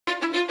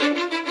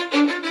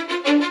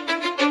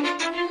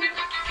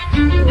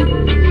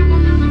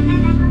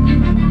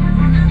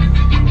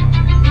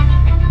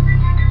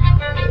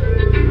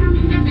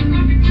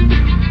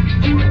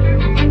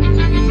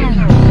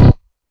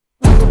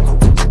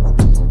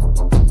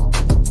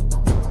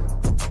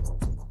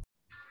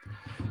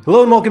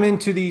Hello and welcome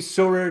into the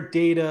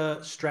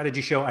SorareData Strategy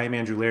Show. I am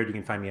Andrew Laird. You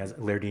can find me as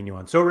Lairdinho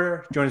on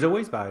Sorare. Joined as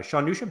always by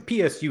Sean Newsham,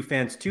 PSU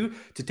Fans 2.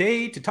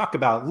 Today to talk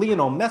about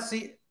Lionel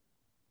Messi.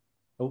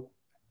 Oh,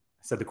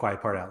 I said the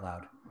quiet part out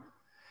loud.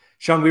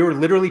 Sean, we were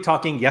literally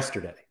talking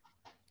yesterday,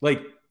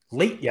 like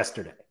late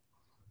yesterday,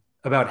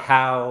 about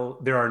how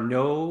there are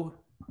no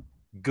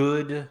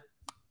good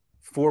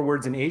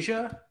forwards in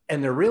Asia,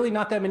 and there are really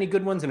not that many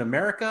good ones in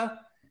America.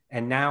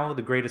 And now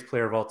the greatest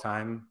player of all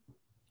time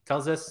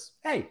tells us,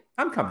 "Hey,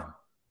 I'm coming."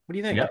 What do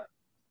you think? Yep,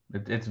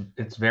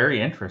 it's very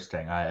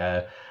interesting.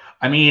 I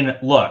mean,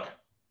 look,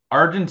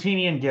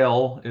 Argentinian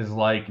Gil is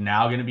like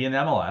now going to be in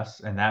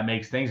MLS, and that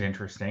makes things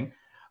interesting.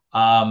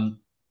 I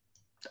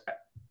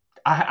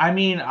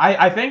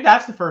think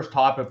that's the first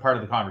topic part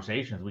of the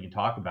conversation. We can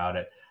talk about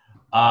it.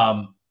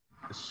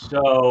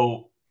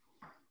 So,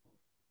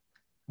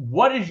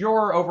 what is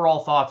your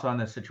overall thoughts on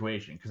this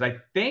situation? Because I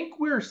think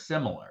we're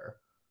similar.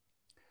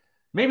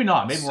 Maybe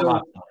not. Maybe we're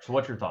not. So,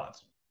 what's your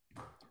thoughts?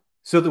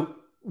 So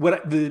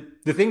the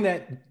thing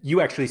that you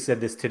actually said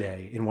this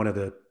today in one of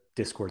the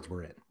Discords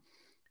we're in,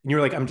 and you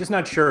were like, "I'm just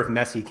not sure if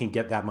Messi can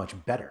get that much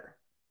better,"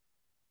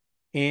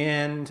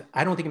 and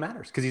I don't think it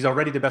matters because he's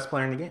already the best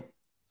player in the game.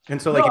 And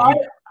so, like, if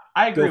you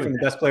I agree go from the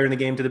best player in the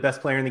game to the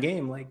best player in the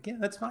game, like, yeah,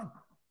 that's fine.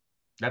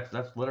 That's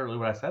literally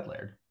what I said,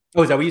 Laird.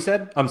 Oh, is that what you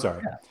said? I'm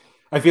sorry. Yeah.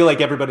 I feel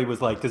like everybody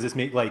was like, "Does this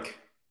make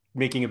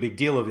making a big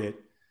deal of it?"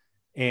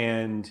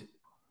 And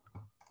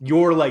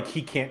you're like,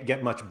 "He can't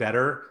get much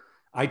better."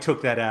 I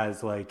took that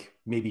as like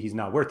maybe he's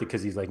not worth it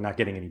because he's like not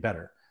getting any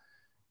better.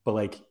 But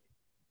like,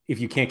 if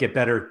you can't get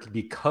better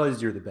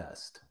because you're the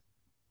best,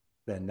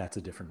 then that's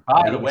a different.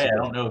 By the way, I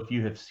don't know if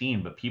you have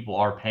seen, but people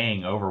are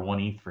paying over 1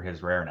 ETH for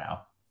his rare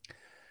now.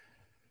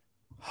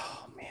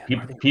 Oh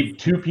man,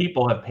 two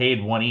people have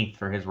paid 1 ETH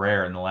for his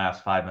rare in the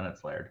last 5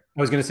 minutes, Laird.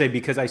 I was going to say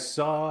because I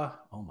saw.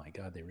 Oh my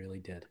god, they really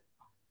did.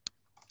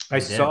 I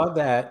saw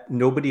that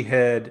nobody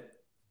had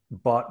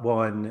bought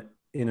one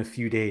in a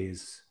few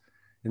days.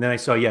 And then I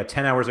saw,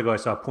 10 hours ago, I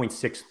saw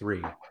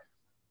 0.63.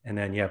 And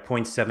then,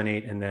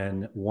 0.78. And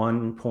then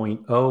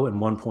 1.0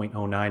 and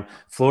 1.09.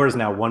 Floor is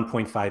now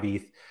 1.5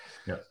 ETH.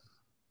 Yep.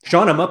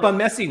 Sean, I'm up on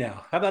Messi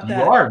now. How about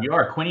that? You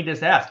are. Quinny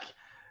just asked.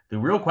 The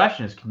real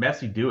question is, can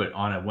Messi do it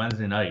on a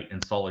Wednesday night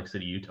in Salt Lake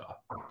City, Utah?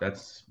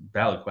 That's a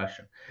valid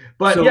question.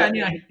 But,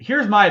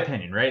 here's my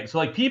opinion, right? So,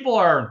 like, people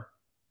are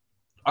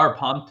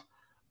pumped,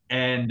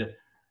 and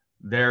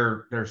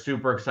they're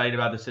super excited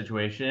about the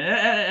situation.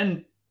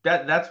 And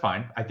that's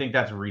fine. I think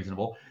that's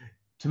reasonable.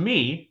 To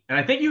me, and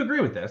I think you agree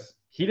with this,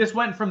 he just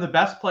went from the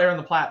best player on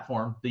the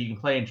platform that you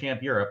can play in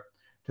Champ Europe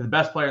to the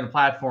best player on the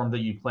platform that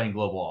you play in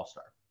Global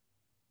All-Star.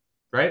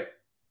 Right?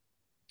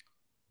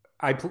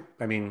 I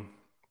mean,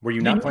 were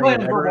you not playing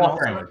Global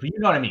All-Star? But you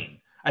know what I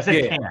mean. I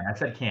said can. I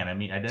said can. I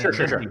mean, I didn't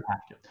sure. You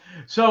have to.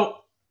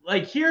 So,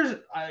 like, here's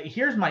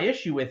my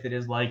issue with it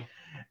is, like,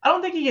 I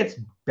don't think he gets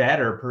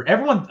better.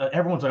 Everyone's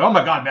like, "Oh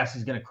my God,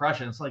 Messi's going to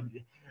crush it." It's like,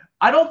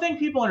 I don't think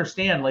people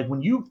understand, like,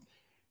 when you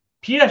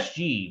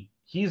PSG,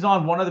 he's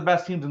on one of the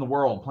best teams in the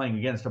world playing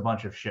against a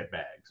bunch of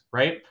shitbags,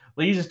 right?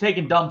 Like, he's just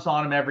taking dumps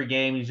on him every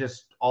game. He's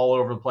just all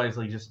over the place.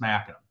 Like, he's just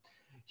smacking them.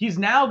 He's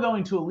now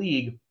going to a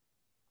league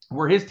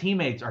where his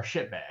teammates are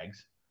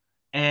shitbags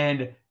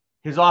and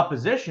his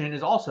opposition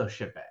is also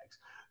shitbags.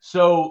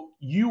 So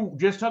you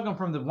just took him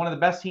from one of the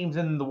best teams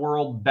in the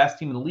world, best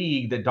team in the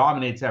league that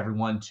dominates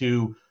everyone,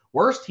 to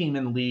worst team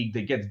in the league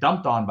that gets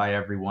dumped on by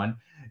everyone.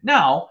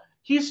 Now,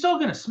 he's still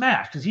going to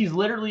smash because he's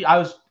literally, I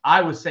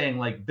was saying,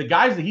 like, the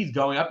guys that he's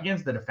going up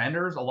against, the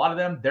defenders, a lot of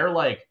them, they're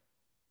like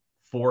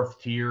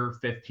 4th tier,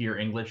 5th tier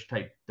English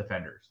type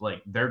defenders.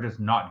 Like, they're just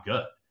not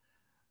good.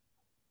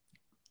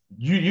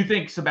 You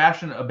think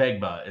Sebastian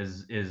Abegba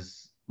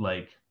is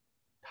like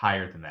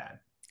higher than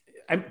that?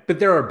 But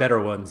there are better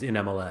ones in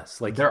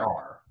MLS. Like, there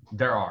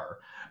are.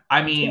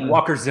 I mean,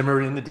 Walker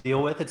Zimmerman to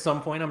deal with at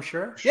some point, I'm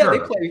sure. Yeah, they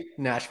play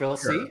Nashville.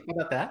 Sure. See, how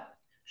about that?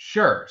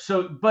 Sure.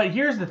 So, but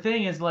here's the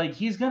thing: is like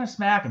he's gonna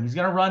smack him. He's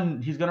gonna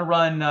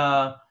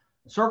run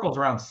circles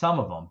around some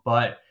of them,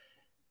 but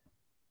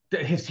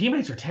his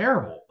teammates are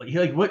terrible.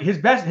 Like what his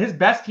best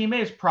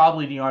teammate is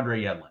probably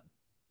DeAndre Yedlin.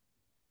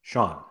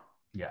 Sean.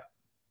 Yeah.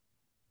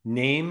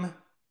 Name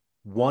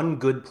one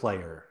good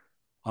player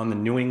on the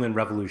New England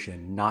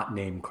Revolution not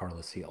named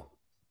Carlos Heel.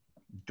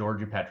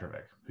 Georgia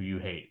Petrovic, who you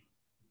hate.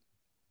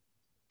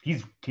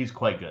 He's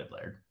quite good,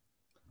 Laird.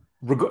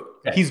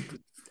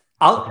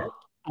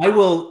 I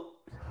will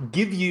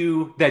give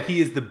you that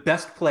he is the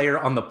best player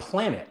on the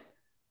planet,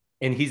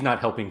 and he's not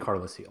helping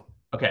Carlos Heel.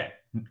 Okay.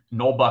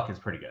 Noel Buck is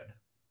pretty good.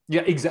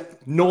 Yeah, exactly.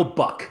 Noel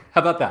Buck.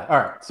 How about that? All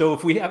right. So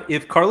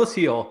if Carlos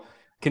Heel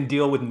can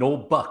deal with Noel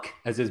Buck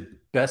as his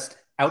best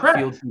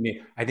outfield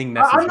teammate, I think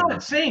Messi. I'm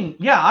not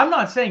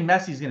saying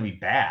Messi's going to be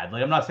bad.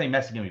 Like, I'm not saying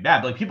Messi's going to be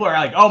bad. But, like, people are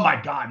like, "Oh my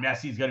God,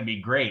 Messi's going to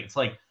be great." It's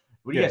like,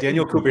 what do you guys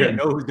Daniel Cooper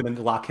know who's going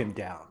to lock him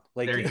down.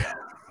 Like, there you go.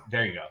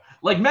 There you go.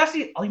 Like,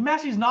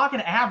 Messi's not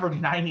going to average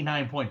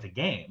 99 points a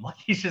game. Like,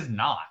 he's just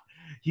not.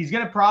 He's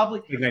going to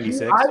probably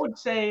 96. I would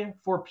say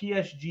for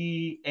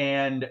PSG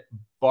and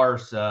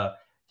Barca,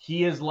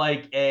 he is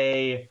like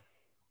a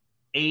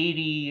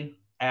 80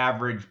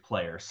 average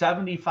player,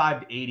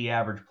 75 to 80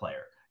 average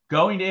player.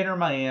 Going to Inter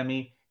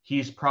Miami,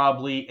 he's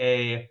probably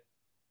a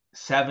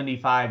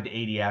 75 to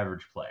 80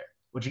 average player,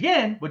 which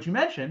again, what you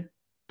mentioned,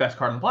 best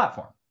card on the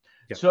platform.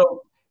 Yep.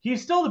 So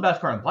he's still the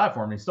best card on the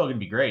platform. He's still going to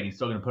be great. He's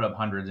still going to put up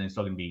hundreds and he's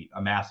still going to be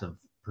a massive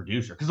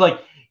producer. Because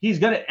like he's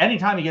going to,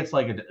 anytime he gets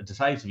like a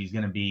decisive, he's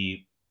going to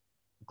be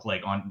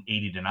like on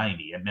 80 to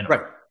 90 at minimum.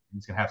 Right.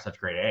 He's going to have such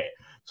great A.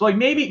 So like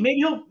maybe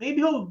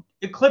he'll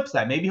eclipse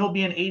that. Maybe he'll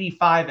be an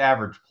 85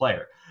 average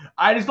player.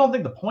 I just don't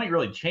think the point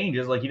really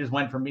changes. Like he just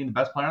went from being the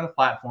best player on the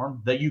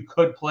platform that you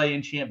could play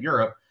in Champ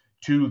Europe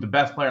to the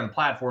best player on the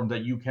platform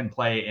that you can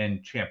play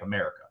in Champ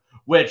America,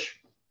 which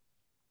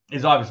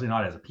is obviously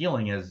not as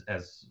appealing as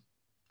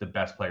the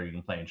best player you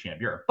can play in Champ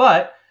Europe.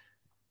 But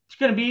it's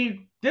going to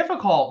be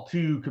difficult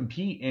to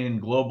compete in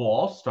global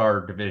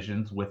all-star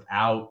divisions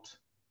without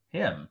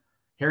him.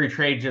 Harry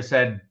Trade just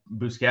said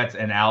Busquets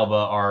and Alba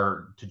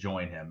are to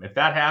join him. If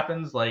that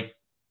happens, like,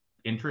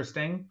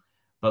 interesting.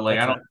 But like,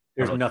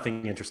 there's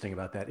nothing interesting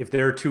about that. If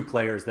there are two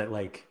players that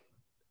like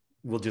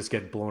will just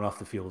get blown off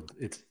the field,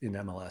 it's in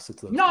MLS.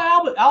 It's those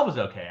Alba's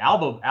okay.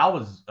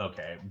 Alba's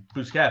okay.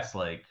 Busquets,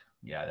 like,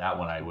 yeah, that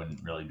one I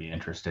wouldn't really be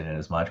interested in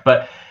as much.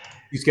 But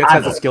Busquets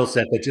has a skill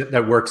set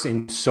that works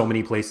in so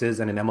many places,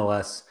 and in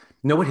MLS,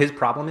 you know what his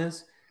problem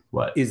is?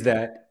 What is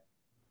that?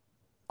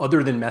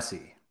 Other than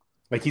Messi,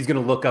 like he's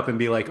going to look up and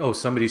be like, "Oh,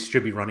 somebody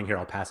should be running here.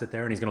 I'll pass it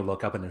there," and he's going to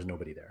look up and there's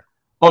nobody there.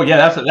 Oh yeah,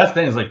 that's the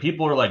thing. Is like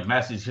people are like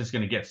Messi's just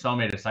going to get so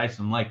many decisive.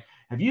 I'm like,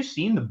 have you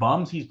seen the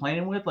bums he's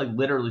playing with? Like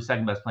literally,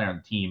 second best player on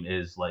the team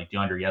is like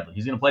DeAndre Yedlin.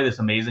 He's going to play this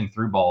amazing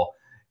through ball,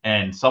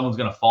 and someone's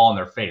going to fall on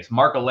their face.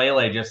 Mark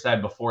Alele just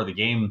said before the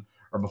game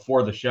or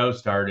before the show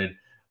started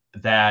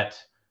that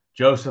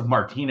Joseph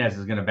Martinez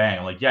is going to bang.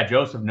 I'm like, yeah,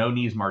 Joseph No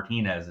Knees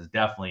Martinez is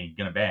definitely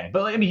going to bang.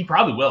 But I mean, he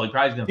probably will. He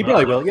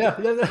probably will. Yeah.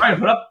 He's probably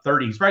put up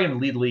 30. He's probably going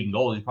to lead the league in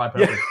goals. He's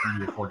probably put up like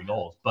 30 or 40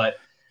 goals. But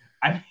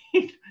I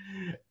mean,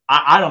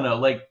 I don't know.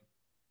 Like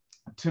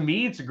to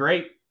me, it's a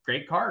great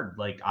card.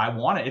 Like I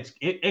want it.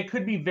 It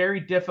could be very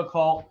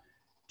difficult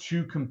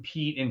to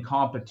compete in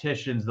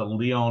competitions that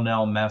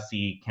Lionel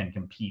Messi can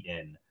compete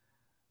in.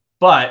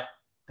 But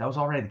that was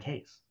already the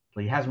case.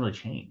 Like it hasn't really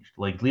changed.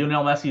 Like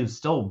Lionel Messi is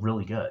still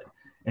really good.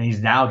 And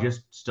he's now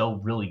just still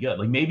really good.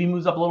 Like maybe he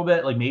moves up a little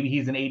bit. Like maybe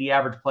he's an 80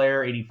 average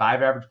player,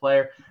 85 average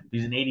player. If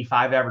he's an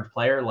 85 average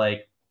player,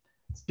 like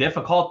it's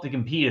difficult to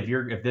compete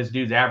if this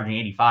dude's averaging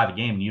 85 a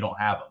game and you don't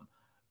have him.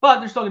 But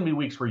there's still going to be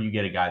weeks where you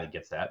get a guy that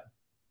gets that.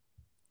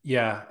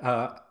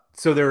 Yeah.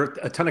 So there are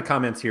a ton of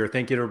comments here.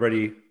 Thank you to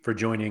everybody for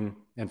joining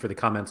and for the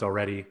comments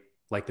already.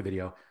 Like the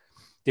video.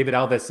 David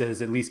Alves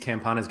says at least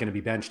Campana is going to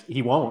be benched.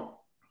 He won't.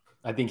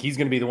 I think he's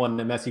going to be the one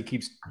that Messi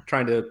keeps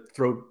trying to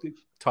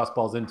toss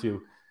balls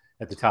into.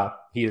 At the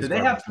top, he is. Did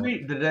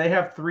they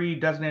have three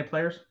designated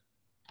players?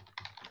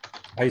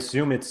 I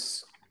assume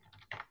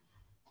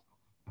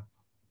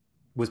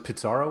was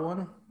Pizarro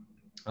one?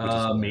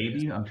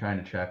 Maybe. I'm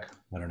trying to check.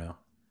 I don't know.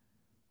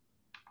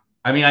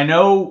 I mean, I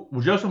know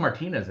Joseph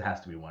Martinez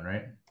has to be one,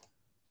 right?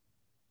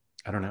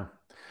 I don't know.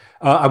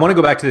 I want to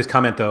go back to this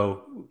comment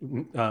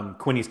though.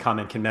 Quinny's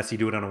comment: can Messi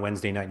do it on a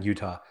Wednesday night in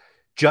Utah?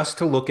 Just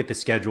to look at the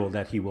schedule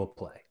that he will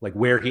play, like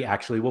where he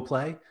actually will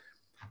play.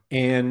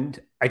 And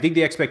I think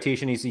the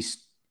expectation is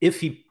if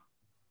he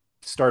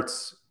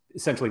starts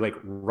essentially like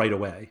right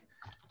away,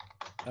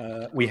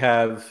 we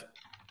have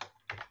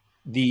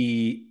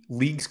the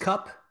Leagues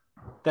Cup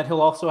that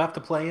he'll also have to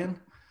play in.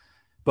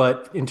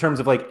 But in terms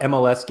of like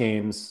MLS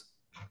games,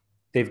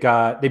 they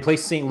play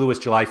St. Louis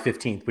July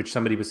 15th, which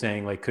somebody was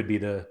saying like could be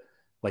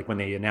like when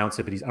they announce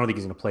it, but I don't think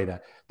he's going to play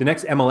that. The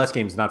next MLS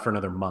game is not for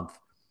another month.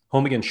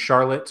 Home against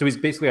Charlotte. So he's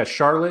basically got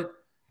Charlotte,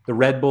 the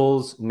Red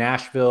Bulls,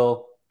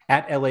 Nashville,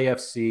 at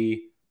LAFC,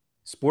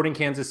 Sporting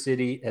Kansas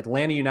City,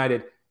 Atlanta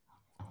United,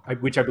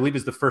 which I believe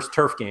is the first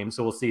turf game.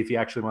 So we'll see if he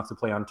actually wants to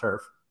play on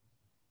turf.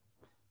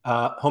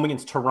 Home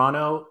against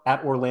Toronto,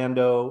 at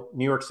Orlando,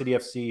 New York City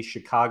FC,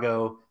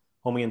 Chicago,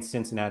 home against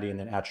Cincinnati, and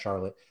then at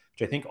Charlotte,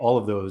 which I think all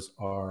of those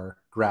are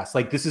grass.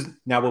 Like this is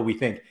now what we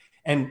think.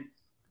 And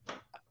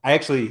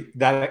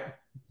that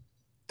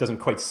doesn't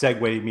quite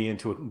segue me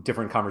into a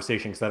different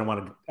conversation because I don't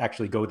want to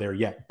actually go there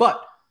yet.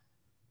 But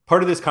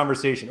part of this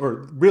conversation,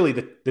 or really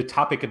the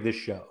topic of this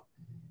show,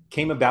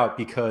 came about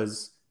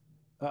because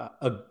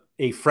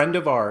a friend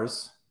of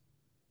ours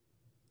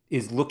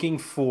is looking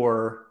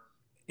for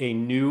a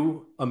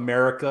new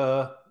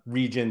America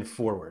region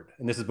forward.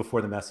 And this is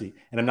before the Messi.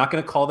 And I'm not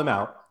going to call them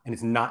out, and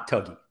it's not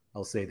Tuggy.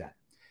 I'll say that.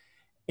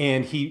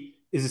 And he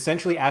is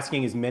essentially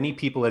asking as many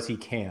people as he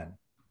can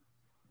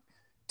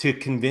to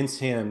convince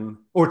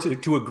him or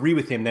to agree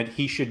with him that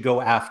he should go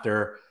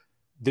after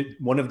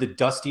one of the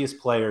dustiest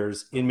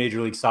players in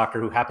Major League Soccer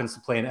who happens to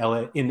play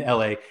in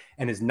LA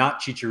and is not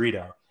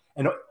Chicharito.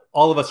 And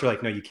all of us are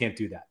like, no, you can't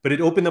do that. But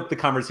it opened up the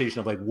conversation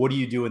of like, what do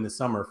you do in the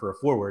summer for a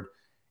forward?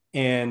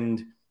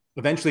 And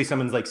eventually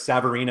someone's like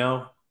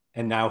Savarino,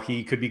 and now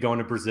he could be going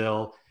to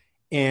Brazil.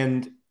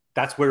 And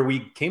that's where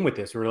we came with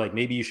this. We were like,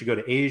 maybe you should go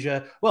to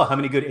Asia. Well, how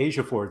many good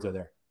Asia forwards are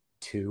there?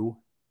 2,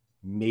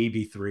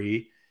 maybe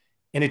 3.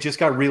 and it just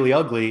got really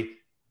ugly.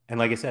 And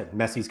like I said,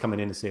 Messi's coming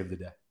in to save the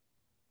day.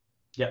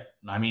 Yep.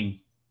 I mean,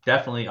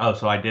 definitely. Oh,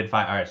 so I did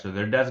find. All right. So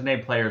their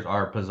designated players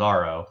are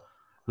Pizarro,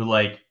 who,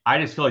 like, I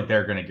just feel like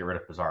they're going to get rid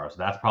of Pizarro. So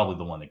that's probably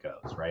the one that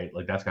goes, right?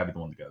 Like, that's got to be the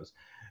one that goes.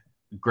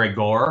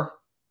 Gregor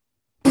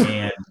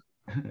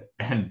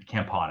and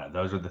Campana.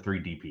 Those are the 3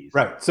 DPs.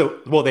 Right. So,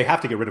 well, they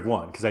have to get rid of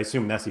one because I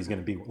assume Messi's going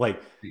to be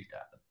like,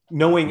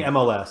 knowing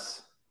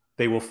MLS,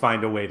 they will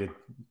find a way to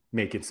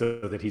make it so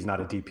that he's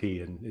not a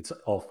DP and it's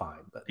all fine.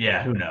 But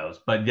yeah, who knows?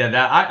 But yeah,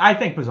 that I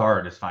think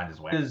Pizarro just finds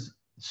his way. Because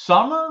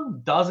Summer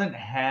doesn't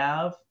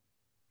have.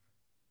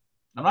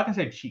 I'm not going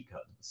to say cheat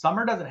codes.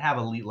 Summer doesn't have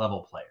elite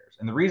level players,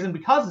 and the reason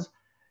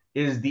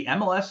is the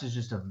MLS is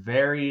just a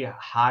very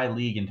high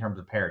league in terms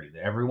of parity.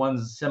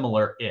 Everyone's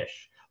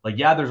similar-ish. Like,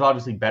 yeah, there's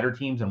obviously better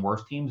teams and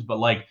worse teams, but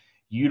like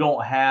you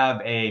don't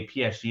have a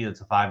PSG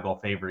that's a 5-goal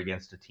favorite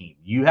against a team.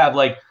 You have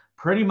like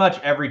pretty much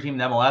every team in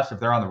the MLS, if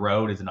they're on the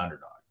road, is an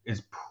underdog.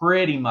 Is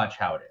pretty much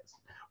how it is,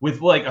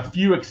 with like a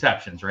few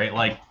exceptions, right?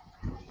 Like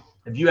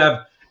if you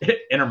have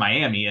Inter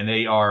Miami and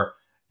they are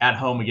at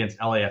home against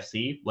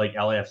LAFC, like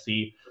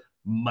LAFC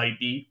might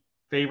be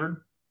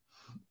favored.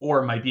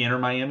 Or it might be Inter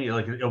Miami,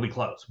 like it'll be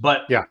close.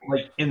 But yeah,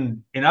 like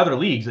in other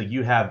leagues, like if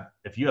you have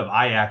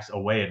Ajax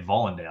away at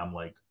Volendam,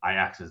 like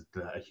Ajax is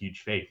a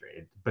huge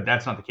favorite. But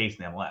that's not the case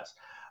in the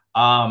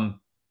MLS.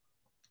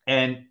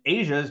 And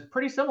Asia is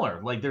pretty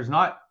similar. Like there's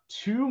not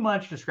too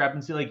much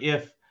discrepancy. Like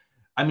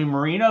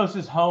Marinos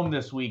is home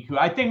this week, who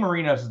I think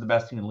Marinos is the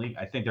best team in the league.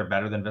 I think they're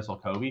better than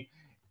Vissel Kobe.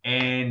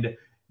 And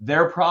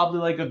they're probably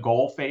like a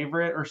goal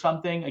favorite or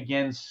something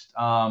against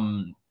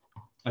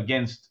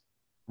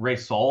Ray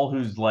Sol,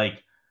 who's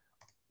like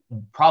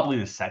probably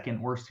the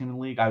second worst team in the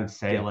league. I would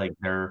say like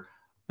they're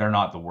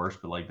not the worst,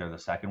 but like they're the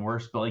second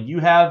worst. But like you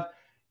have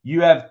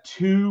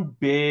two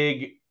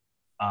big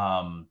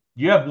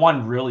you have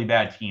one really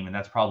bad team, and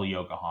that's probably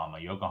Yokohama.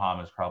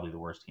 Yokohama is probably the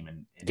worst team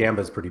in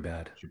Gamba's pretty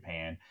bad.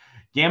 Japan.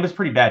 Gamba's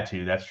pretty bad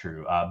too. That's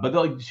true. But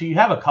like, so you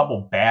have a couple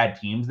bad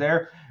teams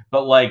there,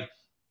 but like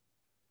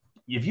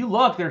if you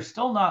look, they're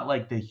still not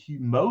like the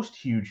most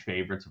huge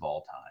favorites of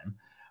all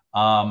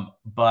time.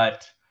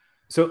 But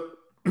so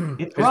I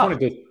just want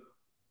to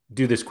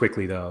do this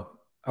quickly though.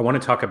 I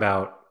want to talk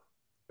about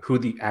who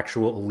the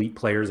actual elite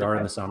players are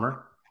in the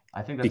summer.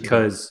 I think that's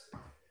because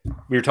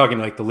we were talking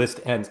like the list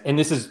ends, and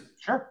this is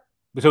sure.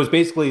 So it's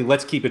basically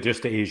let's keep it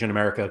just to Asian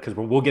America because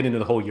we'll get into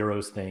the whole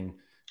Euros thing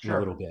in a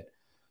little bit.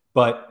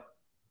 But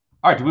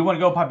all right, do we want to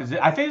go by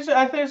position? I think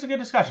it's a good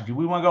discussion. Do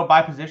we want to go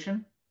by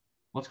position?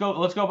 Let's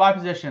go by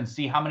position and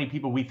see how many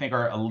people we think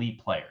are elite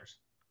players.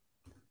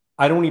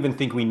 I don't even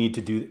think we need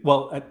to do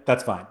well.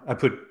 That's fine. I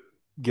put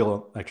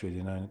Gil actually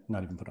did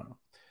not even put on.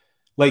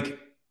 Like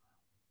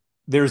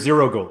there's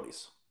 0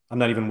 goalies. I'm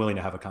not even willing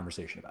to have a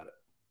conversation about it.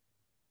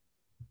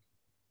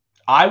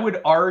 I would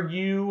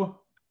argue.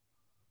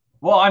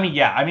 Well, I mean,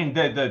 yeah. I mean,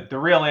 the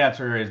real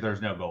answer is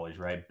there's no goalies,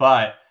 right?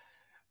 But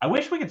I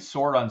wish we could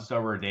sort on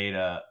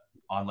SorareData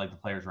on like the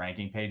players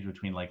ranking page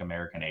between like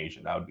America and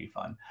Asia. That would be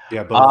fun.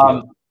 Yeah,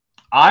 both.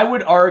 I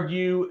would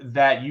argue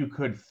that you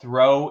could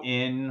throw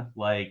in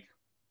like.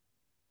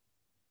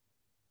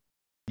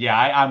 Yeah,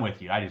 I'm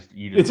with you.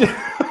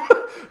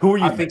 Who are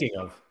you thinking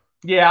of?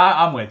 Yeah,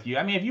 I'm with you.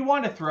 I mean, if you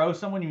want to throw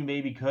someone, you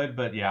maybe could,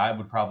 but yeah, I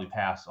would probably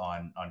pass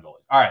on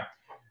goalie. All right,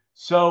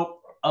 so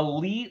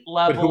elite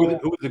level.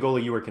 But who was the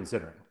goalie you were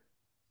considering?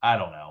 I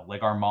don't know,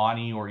 like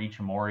Armani or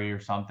Ichimori or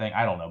something.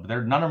 I don't know, but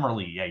none of them are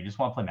elite. Yeah, you just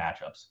want to play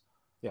matchups.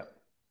 Yeah.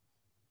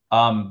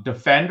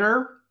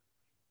 Defender.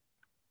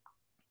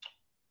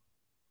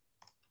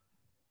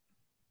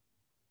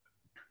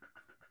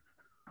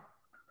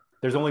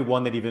 There's only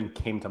one that even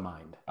came to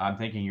mind. I'm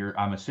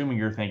assuming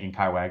you're thinking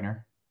Kai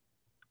Wagner.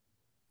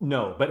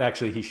 No, but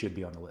actually he should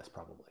be on the list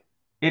probably.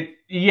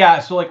 Yeah,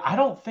 so like I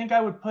don't think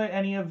I would put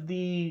any of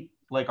the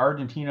like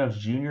Argentinos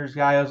juniors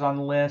guys on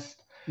the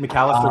list.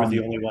 McAllister was the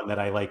only one that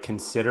I like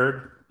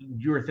considered.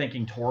 You were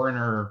thinking Torin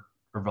or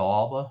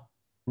Villalba?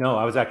 No,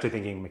 I was actually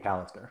thinking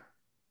McAllister.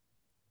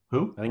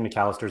 Who? I think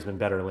McAllister's been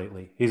better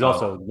lately. He's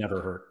also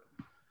never hurt.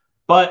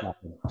 But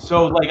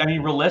so like I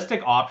mean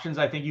realistic options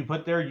I think you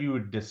put there you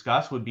would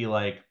discuss would be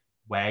like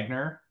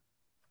Wagner.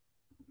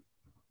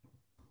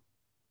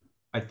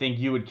 I think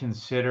you would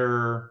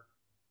consider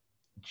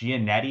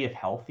Giannetti if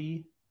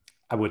healthy.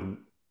 I wouldn't.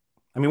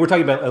 I mean, we're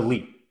talking about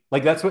elite.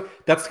 Like that's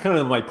kind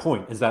of my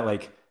point is that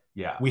like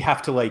we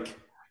have to like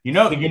you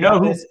know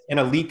who and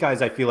elite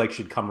guys I feel like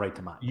should come right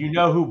to mind. You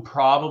know who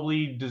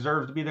probably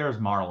deserves to be there is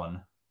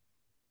Marlon.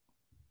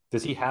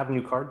 Does he have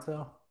new cards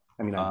though?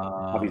 I mean,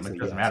 obviously it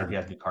doesn't matter if he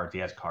has new cards. He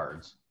has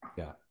cards.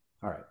 Yeah.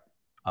 All right.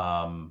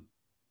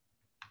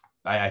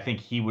 I think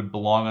he would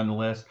belong on the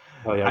list.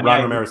 Oh yeah,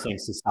 Ron Romero's saying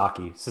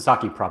Sasaki.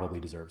 Sasaki probably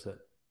deserves it.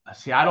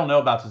 See, I don't know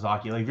about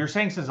Sasaki. Like if you're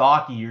saying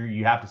Sasaki,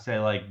 you have to say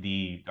like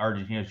the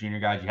Argentinos junior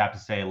guys. You have to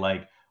say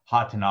like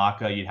Hot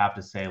Tanaka. You'd have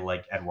to say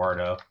like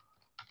Eduardo.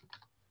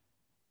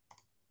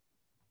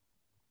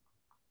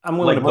 I'm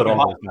willing to put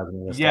all those guys on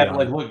the list. Yeah, but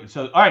like look.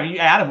 So all right, you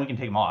add him. We can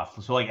take him off.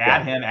 So like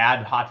add him.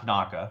 Add Hot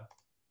Tanaka.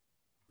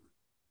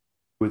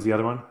 Who's the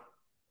other one?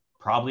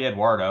 probably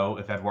Eduardo,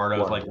 if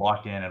Eduardo's like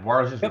locked in.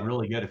 Eduardo's just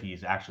really good if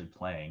he's actually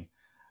playing.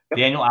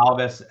 Daniel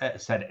Alves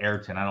said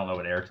Ayrton. I don't know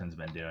what Ayrton's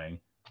been doing.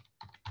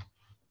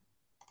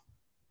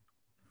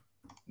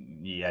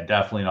 Yeah,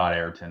 definitely not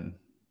Ayrton.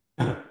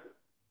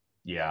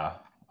 Yeah,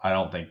 I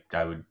don't think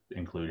I would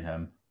include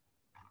him.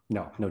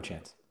 No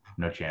chance.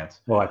 No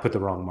chance. Oh, I put the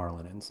wrong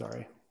Marlin in.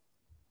 Sorry.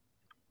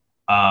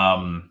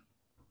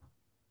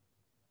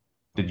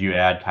 Did you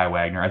add Kai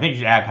Wagner? I think you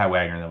should add Kai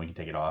Wagner, and then we can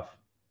take it off.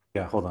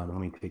 Yeah, hold on. Let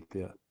me take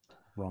the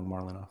wrong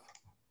Marlin off.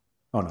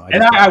 Oh no!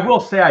 I will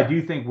say I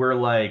do think we're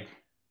like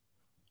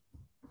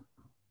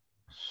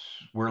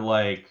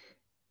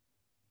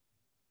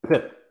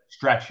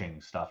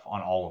stretching stuff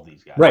on all of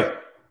these guys. Right.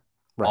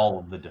 All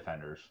of the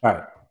defenders. All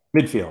right.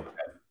 Midfield. Okay.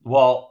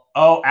 Well,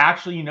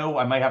 actually,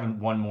 I might have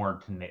one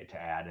more to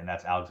add, and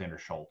that's Alexander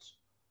Schultz.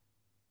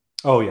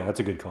 Oh yeah, that's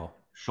a good call.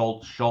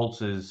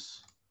 Schultz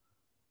is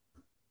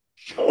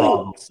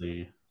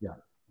probably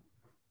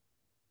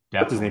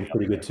What's his name's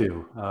pretty good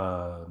too.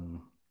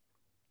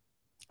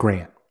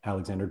 Grant,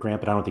 Alexander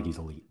Grant, but I don't think he's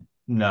elite.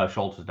 No,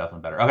 Schultz is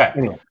definitely better. Okay.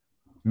 Anyway,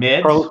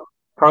 Mids.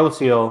 Carlos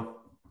Hill.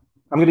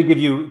 I'm going to give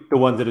you the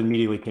ones that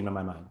immediately came to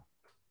my mind.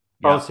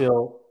 Carlos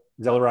Hill,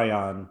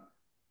 Zelarayan,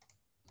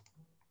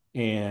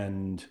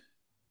 and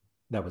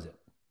that was it.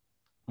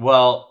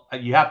 Well,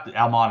 you have to.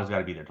 Almada's got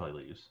to be there until he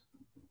leaves.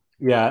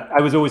 Yeah, I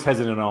was always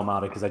hesitant on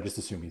Almada because I just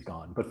assume he's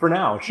gone. But for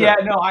now, sure. Yeah,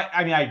 no,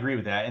 I mean, I agree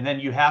with that. And then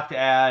you have to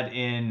add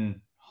in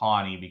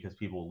Hani because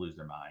people will lose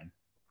their mind.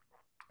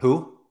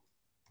 Who?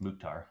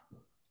 Mukhtar.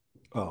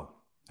 Oh,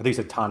 I think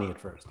you said Tani at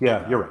first.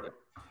 Yeah, you're right.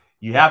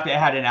 You have to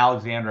add in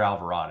Alexander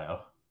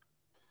Alvarado.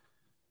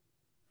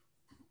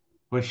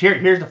 Which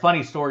here's the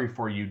funny story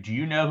for you. Do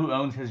you know who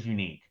owns his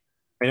Unique?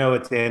 I know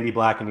it's Andy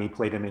Black, and he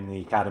played him in the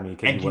academy.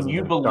 And can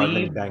you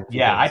believe?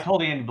 Yeah, I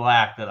told Andy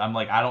Black that I'm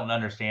like, I don't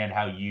understand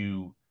how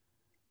you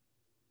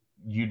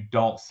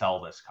don't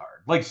sell this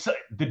card. Like, so,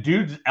 the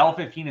dude's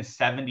L15 is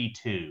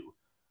 72.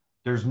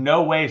 There's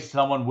no way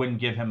someone wouldn't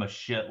give him a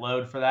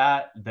shitload for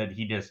that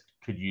he just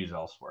could use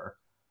elsewhere.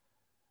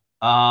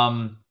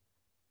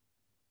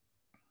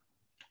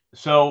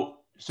 So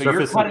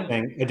you're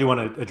cutting. I do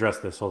want to address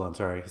this. Hold on,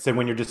 sorry. He said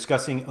when you're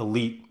discussing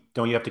elite,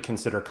 don't you have to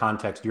consider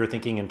context? You're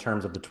thinking in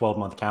terms of the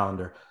 12-month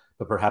calendar,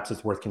 but perhaps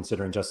it's worth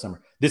considering just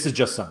summer. This is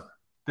just summer.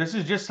 This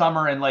is just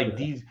summer, and like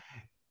these.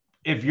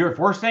 If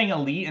we're saying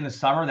elite in the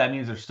summer, that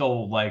means they're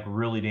still like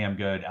really damn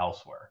good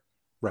elsewhere.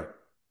 Right.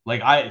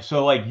 Like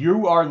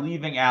you are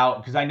leaving out,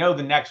 because I know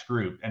the next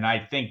group, and I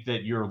think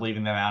that you're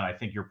leaving them out. I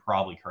think you're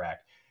probably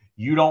correct.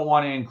 You don't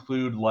want to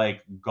include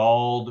like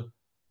Gald,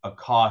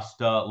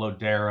 Acosta,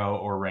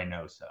 Lodero, or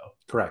Reynoso.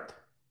 Correct.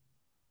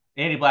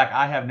 Andy Black,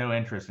 I have no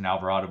interest in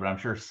Alvarado, but I'm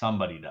sure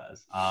somebody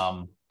does.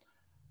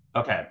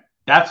 Okay,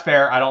 that's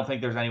fair. I don't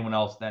think there's anyone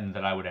else then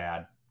that I would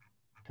add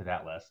to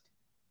that list.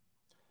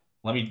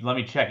 Let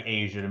me check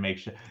Asia to make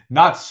sure.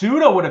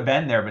 Natsuda would have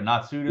been there, but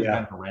Natsuda's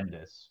been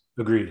horrendous.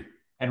 Agreed.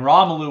 And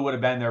Romelu would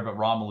have been there, but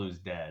Romelu's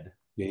dead.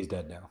 Yeah, he's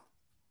dead now.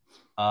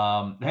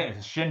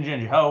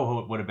 Shinjin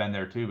Ho would have been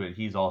there too, but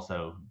he's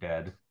also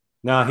dead.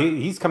 No,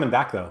 he's coming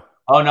back though.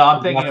 Oh no,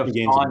 I'm thinking of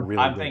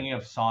thinking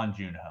of Son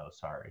Junho.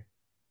 Sorry,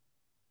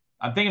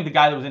 I'm thinking of the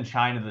guy that was in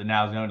China that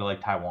now is going to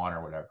like Taiwan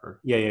or whatever.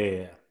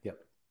 Yeah. Yep.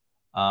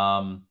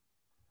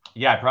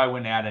 Yeah, I probably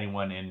wouldn't add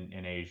anyone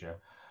in Asia.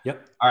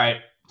 Yep. All right.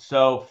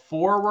 So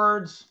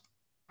forwards.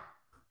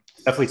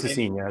 Definitely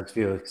Cecine, yeah. It's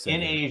Felix.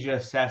 In Asia,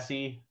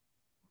 Sessi.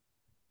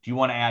 Do you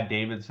want to add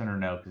Davidson or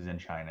no? Because in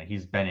China,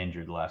 he's been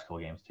injured the last couple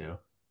of games too.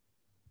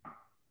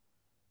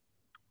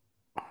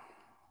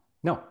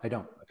 No, I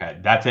don't. Okay,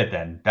 that's it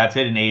then. That's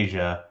it in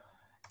Asia.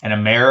 And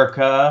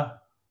America.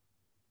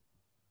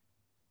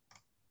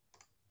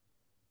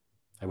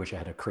 I wish I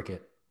had a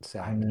cricket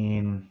sound. I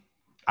mean,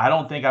 I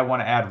don't think I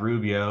want to add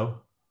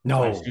Rubio.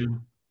 No.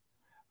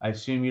 I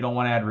assume you don't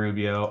want to add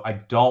Rubio. I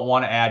don't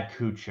want to add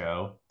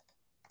Cucho.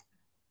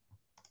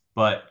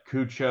 But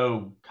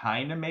Cucho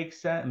kind of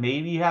makes sense.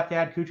 Maybe you have to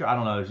add Cucho. I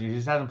don't know. He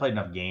just hasn't played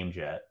enough games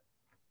yet.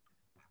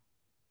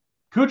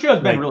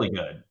 Cucho's been really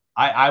good.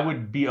 I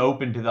would be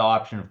open to the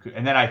option of,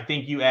 and then I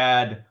think you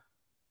add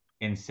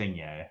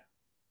Insigne.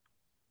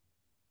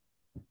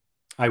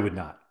 I would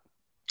not.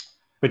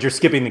 But you're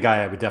skipping the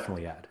guy I would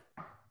definitely add.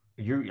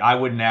 I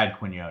wouldn't add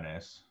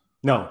Quinones.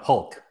 No,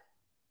 Hulk.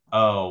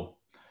 Oh.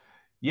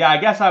 Yeah, I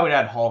guess I would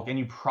add Hulk, and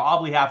you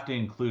probably have to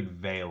include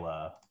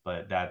Vela,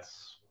 but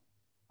that's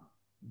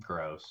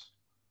gross.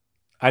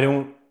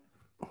 The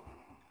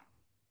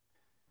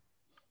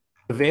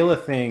Vela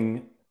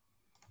thing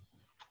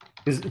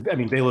is, I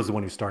mean, Vela's the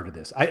one who started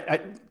this. I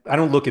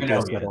don't look at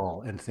this at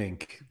all and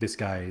think this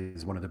guy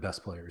is one of the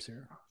best players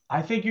here.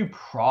 I think you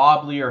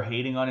probably are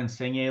hating on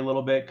Insigne a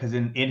little bit because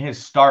in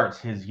his starts,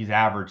 he's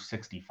averaged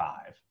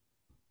 65.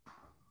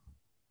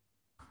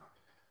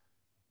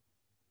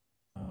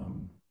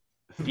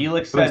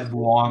 Felix says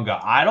Bouanga.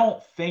 I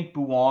don't think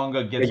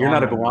Bouanga gets. Yeah, you're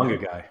not a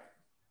Bouanga guy.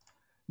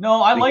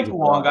 No, I like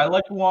Bouanga. I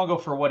like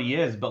Bouanga for what he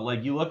is, but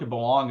like you look at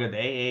Bouanga, the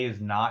AA is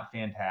not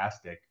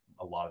fantastic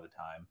a lot of the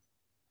time.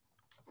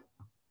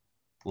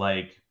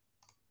 Like,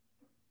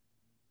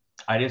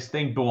 I just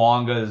think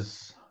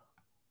Buonga's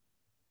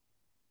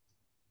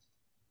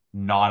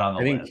not on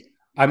the I think list.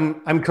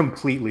 I'm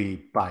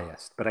completely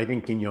biased, but I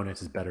think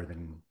Quinones is better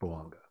than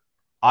Buonga.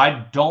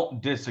 I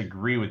don't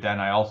disagree with that,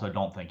 and I also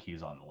don't think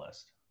he's on the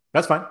list.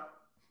 That's fine.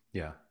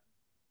 Yeah.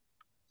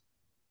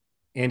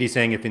 Andy's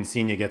saying if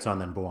Insigne gets on,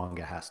 then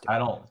Buonga has to. I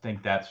don't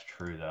think that's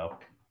true, though.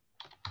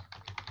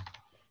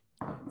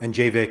 And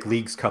JVIC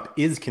Leagues Cup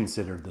is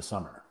considered the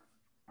summer.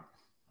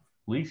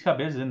 Leagues Cup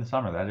is in the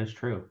summer. That is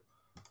true.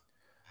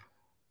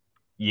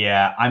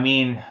 Yeah, I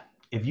mean,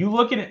 if you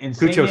look at it,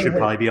 Cucho should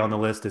probably be on the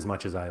list as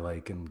much as I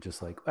like, and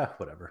just like,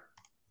 whatever.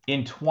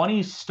 In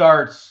 20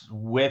 starts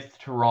with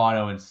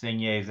Toronto,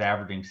 Insigne is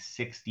averaging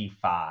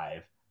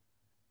 65.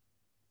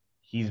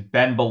 He's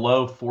been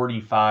below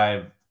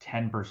 45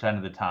 10%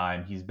 of the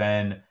time. He's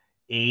been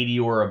 80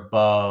 or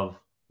above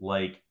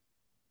like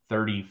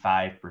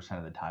 35%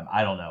 of the time.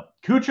 I don't know.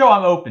 Cucho,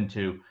 I'm open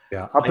to.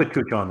 Yeah, I'll put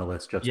Cucho on the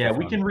list. Just yeah,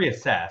 we can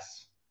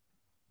reassess.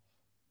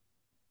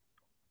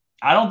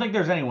 I don't think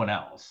there's anyone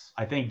else.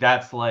 I think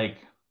that's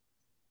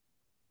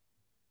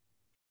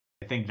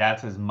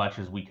as much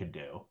as we could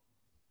do.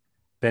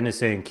 Ben is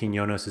saying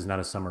Quinones is not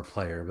a summer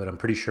player, but I'm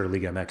pretty sure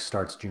Liga MX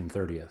starts June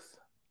 30th.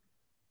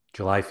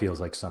 July feels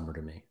like summer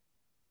to me.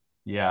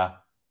 Yeah.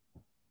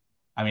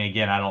 I mean,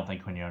 again, I don't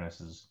think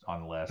Quinones is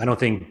on the list. I don't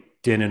think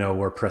Dineno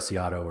or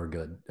Preciado are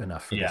good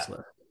enough for this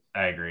list.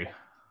 I agree.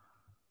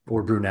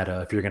 Or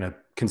Brunetta. If you're going to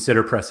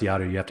consider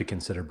Preciado, you have to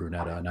consider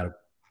Brunetta, and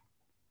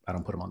I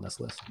don't put him on this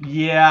list.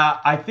 Yeah,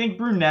 I think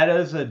Brunetta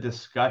is a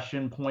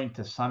discussion point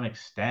to some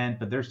extent,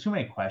 but there's too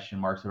many question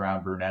marks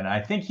around Brunetta.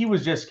 I think he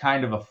was just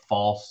kind of a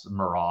false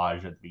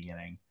mirage at the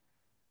beginning.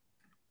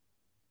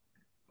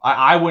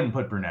 I wouldn't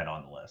put Brunetta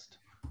on the list.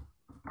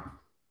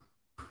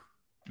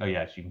 Oh,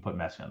 yes, you can put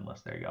Messi on the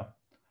list. There you go.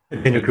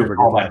 Daniel Cooper.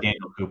 All by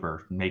Daniel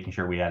Cooper, making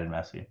sure we added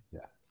Messi. Yeah.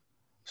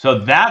 So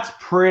that's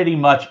pretty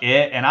much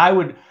it. And I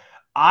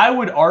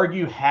would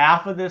argue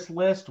half of this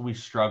list we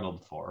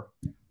struggled for.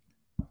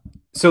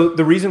 So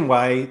the reason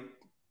why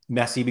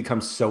Messi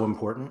becomes so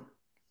important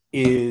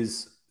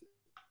is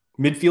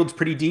midfield's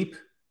pretty deep.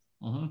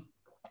 Mm-hmm.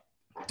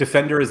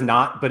 Defender is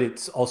not, but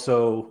it's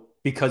also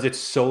because it's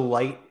so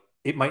light,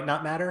 it might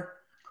not matter.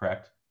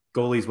 Correct.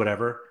 Goalies,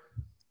 whatever.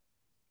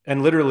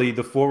 And literally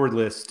the forward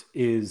list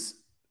is,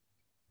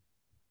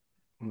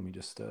 let me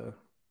just, the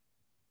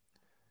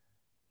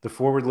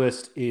forward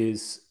list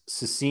is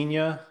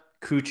Cecina,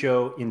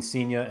 Cucho,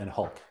 Insigne, and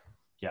Hulk.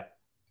 Yeah.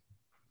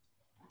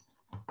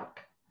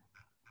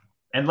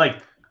 And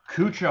like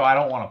Cucho, I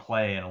don't want to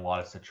play in a lot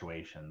of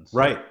situations.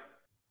 Right.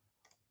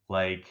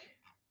 Like,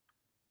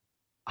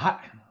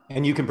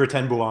 and you can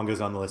pretend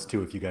Buonga's on the list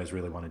too if you guys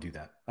really want to do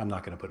that. I'm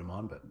not going to put him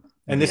on, but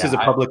this is a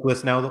public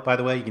list now, by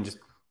the way. You can just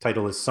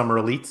title as Summer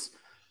Elites.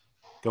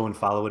 Go and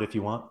follow it if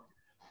you want.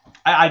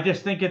 I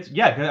just think it's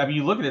because I mean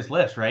you look at this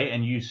list, right,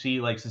 and you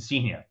see like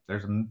Cecina.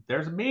 There's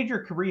a major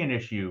Korean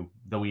issue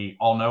that we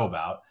all know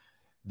about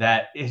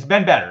that it's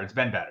been better. It's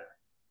been better.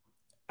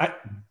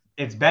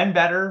 It's been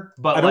better,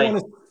 but I don't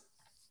want to.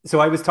 So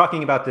I was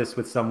talking about this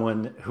with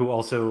someone who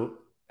also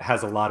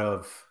has a lot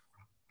of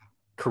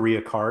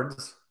Korea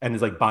cards and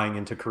is like buying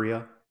into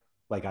Korea,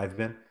 like I've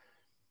been.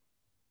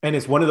 And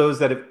it's one of those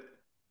that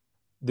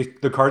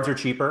the cards are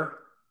cheaper,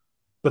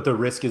 but the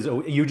risk is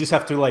you just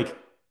have to like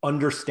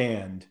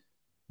understand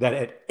that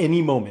at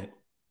any moment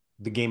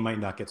the game might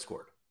not get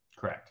scored.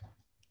 Correct.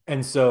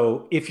 And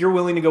so if you're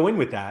willing to go in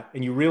with that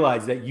and you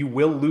realize that you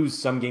will lose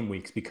some game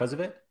weeks because of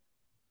it,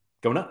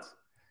 go nuts.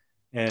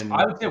 And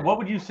I would say, what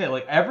would you say?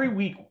 Like every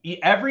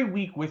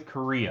week with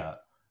Korea,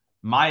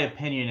 my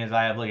opinion is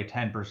I have like a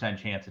 10%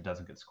 chance it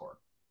doesn't get scored.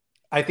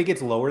 I think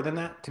it's lower than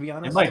that, to be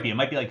honest. It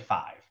might be like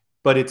 5.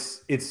 But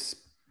it's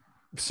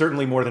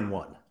certainly more than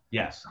 1.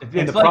 Yes.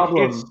 And the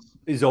problem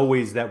is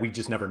always that we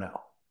just never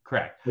know.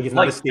 Correct. Like it's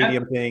not a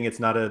stadium thing. It's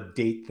not a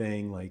date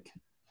thing. Like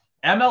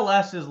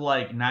MLS is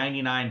like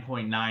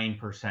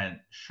 99.9%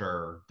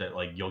 sure that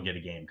like you'll get a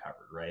game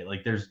covered, right?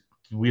 Like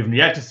we've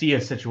yet to see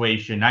a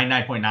situation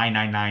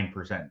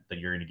 99.999% that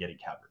you're going to get it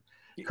covered.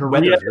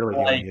 Korea is really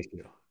the only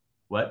issue.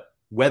 What?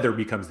 Weather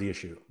becomes the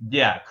issue.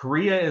 Yeah,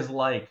 Korea is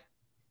like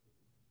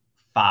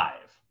 5.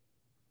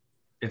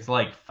 It's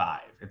like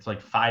 5. It's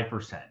like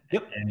 5%.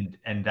 Yep.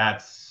 And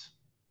that's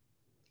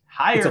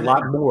higher. It's a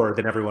lot more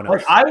than everyone else.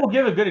 Like, I will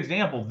give a good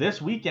example.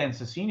 This weekend,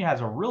 Cecina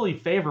has a really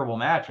favorable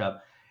matchup,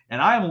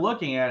 and I am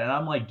looking at it, and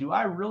I'm like, do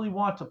I really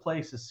want to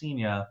play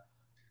Cecina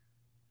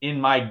in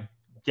my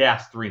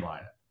Gas 3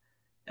 lineup?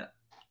 And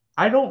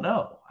I don't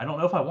know. I don't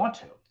know if I want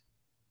to.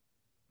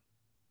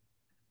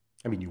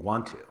 I mean, you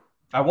want to.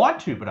 I want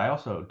to, but I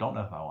also don't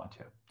know if I want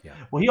to. Yeah.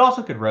 Well, he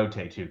also could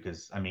rotate too,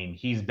 because I mean,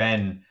 he's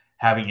been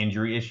having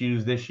injury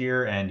issues this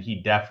year, and he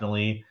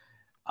definitely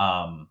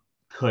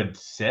could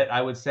sit,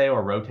 I would say,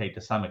 or rotate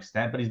to some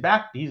extent. But he's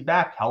back. He's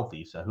back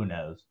healthy, so who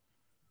knows?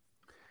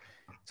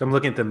 So I'm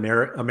looking at the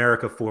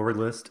America forward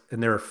list,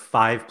 and there are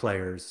 5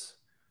 players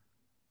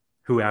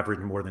who average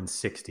more than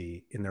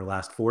 60 in their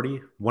last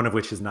 40. One of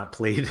which has not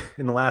played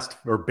in the last,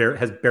 or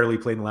has barely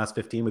played in the last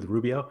 15 with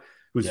Rubio,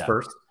 who's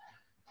first.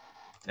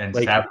 And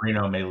Like,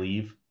 Savarino may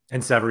leave.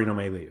 And Savarino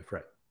may leave,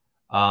 right?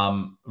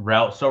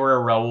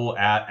 Raul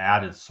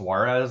added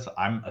Suarez.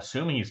 I'm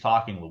assuming he's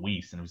talking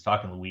Luis, and if he's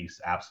talking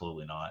Luis,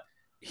 absolutely not.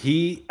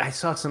 I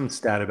saw some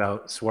stat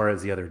about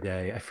Suarez the other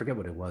day. I forget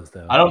what it was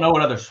though. I don't know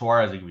what other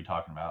Suarez he could be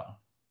talking about.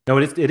 No,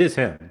 it is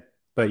him.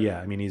 But yeah,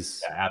 I mean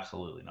he's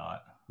absolutely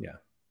not. Yeah.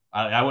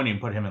 I wouldn't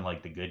even put him in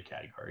like the good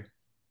category.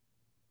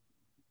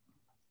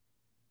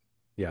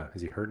 Yeah,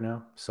 is he hurt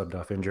now? Subbed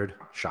off injured.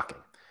 Shocking.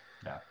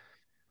 Yeah.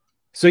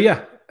 So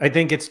yeah, I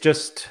think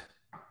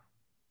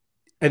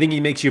he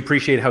makes you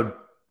appreciate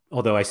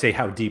although I say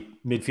how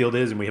deep midfield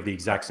is, and we have the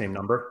exact same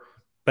number,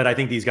 but I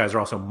think these guys are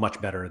also much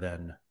better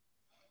than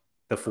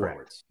the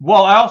forwards. Right.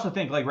 Well, I also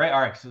think all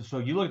right. So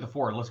you look at the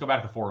forward. Let's go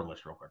back to the forward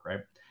list real quick, right?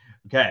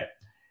 Okay.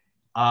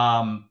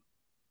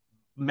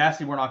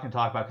 Messi, we're not going to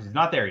talk about because he's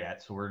not there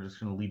yet, so we're just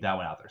going to leave that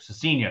one out there.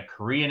 Cecina,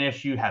 Korean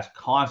issue, has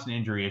constant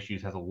injury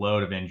issues, has a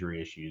load of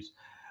injury issues.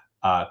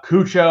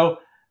 Cucho.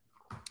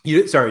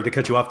 Sorry to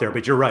cut you off there,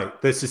 but you're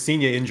right. The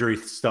Cecina injury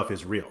stuff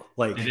is real.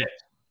 Like it is.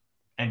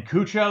 And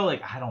Cucho,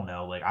 I don't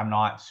know. I'm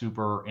not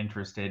super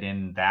interested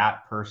in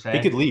that per se. He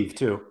could leave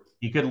too.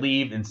 He could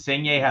leave.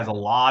 Insigne has a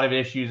lot of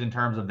issues in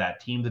terms of that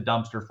team, the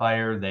dumpster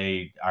fire.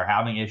 They are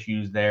having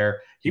issues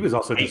there. He was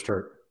also just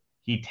hurt.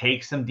 He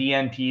takes some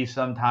DNP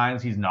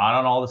sometimes. He's not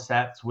on all the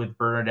sets with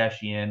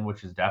Bernardeschian,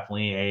 which is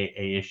definitely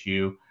a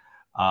issue.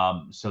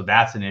 So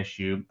that's an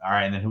issue. All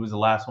right. And then who was the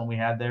last one we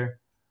had there?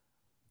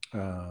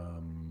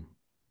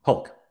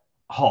 Hulk.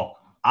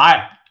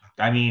 I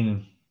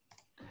mean,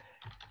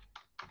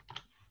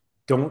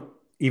 don't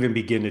even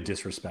begin to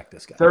disrespect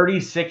this guy.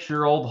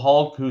 36-year-old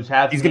Hulk who's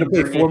had. He's going to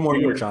play 4 more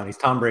years, Sean. He's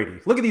Tom Brady.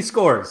 Look at these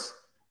scores.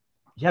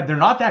 Yeah, they're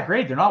not that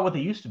great. They're not what they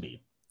used to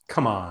be.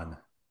 Come on.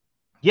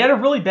 He had a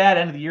really bad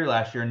end of the year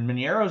last year, and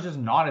Mineiro is just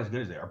not as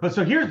good as they are. But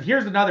so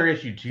here's another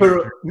issue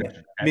too.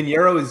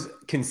 Mineiro is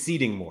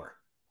conceding more.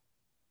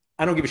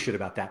 I don't give a shit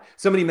about that.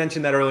 Somebody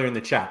mentioned that earlier in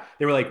the chat.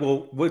 They were like,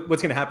 well,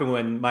 what's going to happen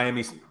when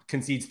Miami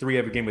concedes 3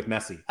 every game with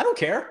Messi? I don't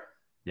care.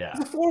 Yeah.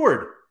 He's a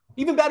forward.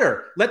 Even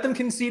better. Let them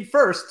concede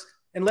first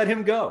and let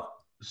him go.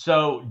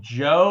 So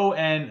Joe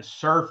and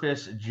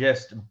Surface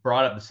just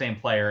brought up the same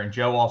player, and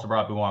Joe also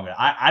brought up Bouanga.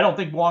 I don't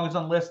think Bouanga's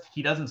on the list.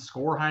 He doesn't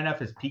score high enough.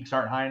 His peaks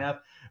aren't high enough.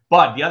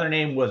 But the other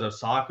name was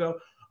Osako.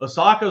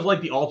 Osako's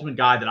like the ultimate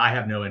guy that I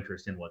have no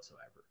interest in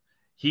whatsoever.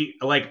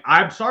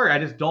 I'm sorry, I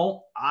just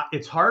don't.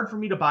 It's hard for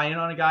me to buy in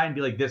on a guy and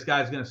be like, this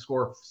guy's going to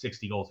score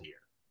 60 goals a year.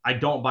 I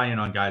don't buy in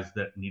on guys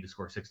that need to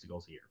score 60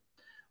 goals a year.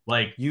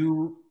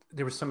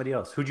 There was somebody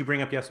else. Who'd you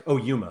bring up yesterday? Oh,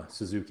 Yuma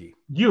Suzuki.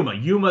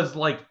 Yuma's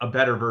like a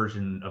better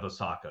version of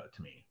Osako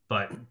to me.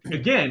 But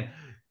again,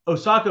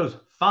 Osako's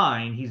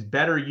fine. He's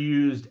better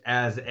used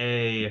as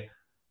a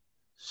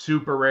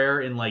super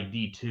rare in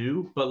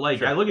D2. But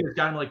sure. I look at this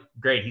guy and I'm like,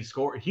 great, he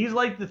scored. He's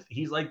like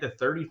the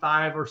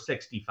 35 or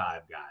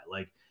 65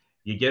 guy.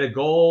 You get a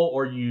goal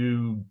or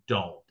you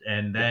don't.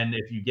 And then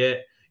if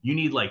you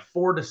need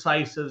 4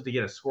 decisives to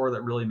get a score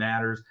that really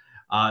matters.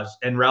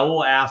 And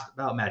Raul asked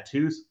about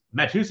Matus.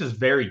 Matus is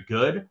very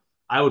good.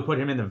 I would put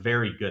him in the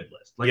very good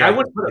list. I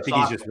think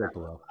he's just right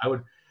below.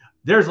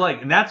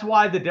 And that's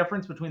why the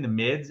difference between the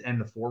mids and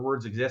the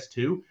forwards exists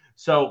too.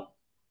 So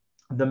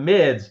the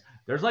mids,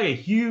 there's a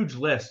huge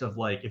list of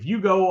if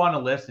you go on a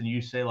list and you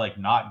say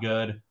not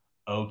good,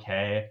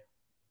 okay,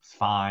 it's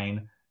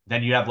fine.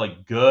 Then you have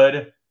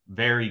good,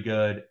 very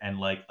good, and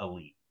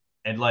elite.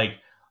 And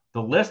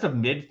the list of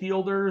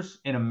midfielders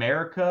in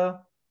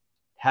America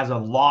has a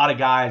lot of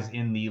guys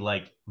in the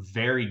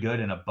very good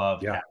and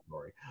above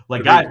category.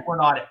 Guys we're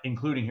not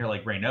including here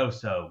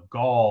Reynoso,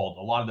 Gald.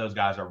 A lot of those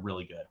guys are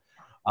really good.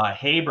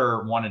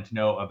 Haber wanted to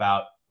know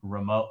about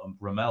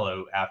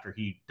Romelu after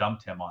he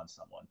dumped him on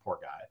someone. Poor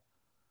guy.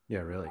 Yeah,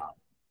 really.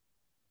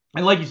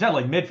 And like you said,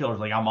 midfielders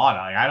Almada.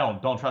 I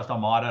don't trust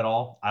Almada at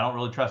all. I don't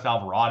really trust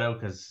Alvarado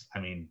because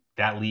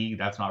that league,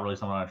 that's not really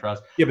someone I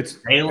trust. Yeah, but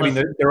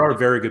there are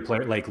very good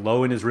players.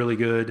 Lowen is really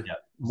good. Yeah.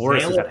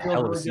 Morris has had a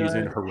hell of a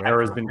season.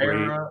 Herrera's been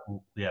great.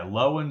 Yeah,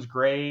 Lowen's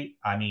great.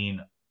 Hani,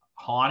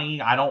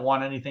 I don't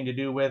want anything to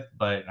do with,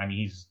 but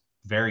he's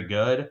very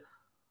good.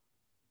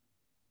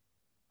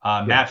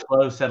 Match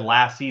Low said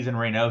last season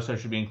Reynoso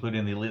should be included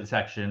in the elite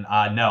section.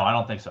 No, I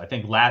don't think so. I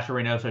think last year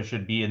Reynoso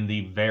should be in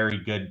the very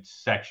good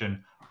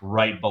section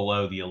right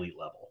below the elite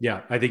level.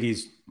 Yeah, I think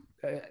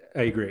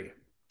I agree.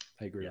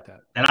 I agree with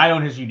that. And I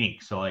own his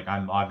unique, so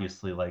I'm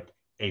obviously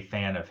a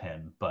fan of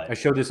him. But I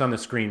showed this on the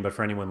screen, but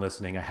for anyone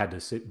listening, I had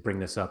to bring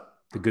this up.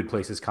 The Good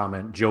Places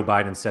comment: Joe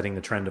Biden setting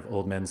the trend of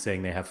old men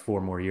saying they have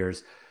 4 more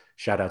years.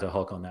 Shout out to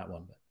Hulk on that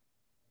one. But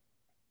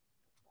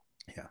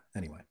yeah.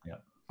 Anyway. Yeah.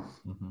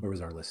 Mm-hmm. Where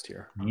was our list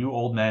here? You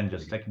old men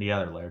just sticking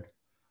together, Laird.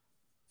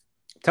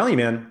 I'm telling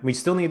you, man, I'm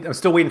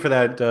still waiting for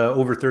that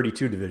over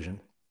 32 division.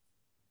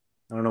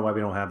 I don't know why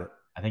we don't have it.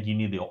 I think you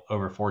need the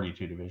over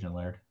 42 division,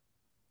 Laird.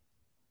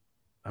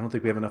 I don't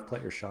think we have enough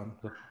players, Sean.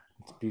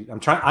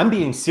 I'm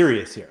being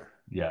serious here.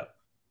 Yeah.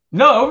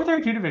 No, over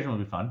 32 division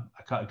would be fun.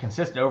 A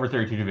consistent over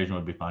 32 division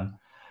would be fun.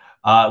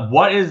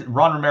 What is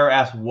Ron Romero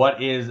asked?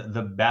 What is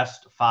the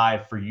best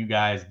 5 for you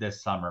guys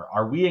this summer?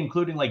 Are we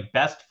including like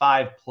best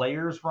 5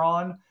 players,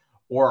 Ron,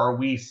 or are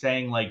we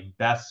saying like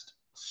best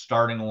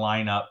starting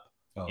lineup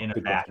in a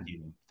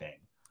vacuum thing?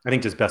 I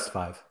think just best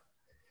 5.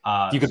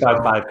 If you could buy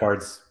 5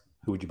 cards,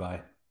 who would you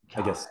buy?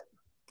 God. I guess.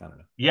 I don't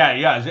know.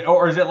 Yeah.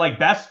 Is it like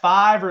best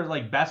 5 or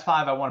like best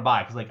 5 I want to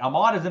buy? Because like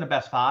Almada's in a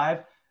best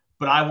 5,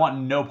 but I want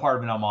no part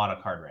of an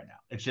Almada card right now.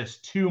 It's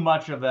just too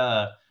much of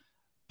a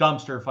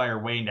dumpster fire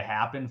waiting to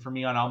happen for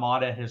me on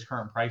Almada at his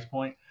current price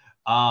point.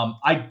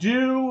 I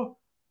do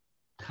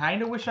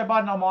kind of wish I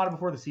bought an Almada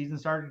before the season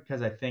started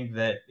because I think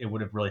that it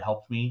would have really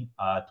helped me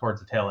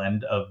towards the tail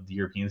end of the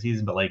European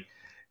season. But like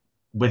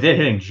with it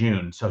hitting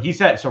June, so he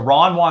said, so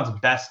Ron wants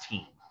best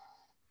team.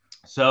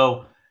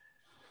 So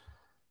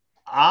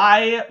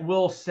I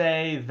will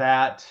say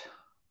that,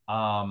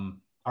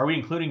 are we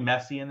including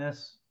Messi in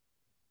this?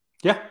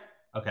 Yeah.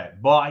 Okay.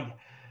 Well,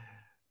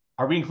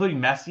 are we including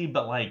Messi,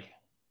 but like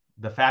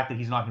the fact that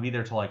he's not going to be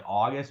there till like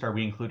August? Are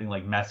we including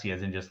like Messi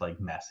as in just like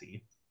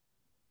Messi?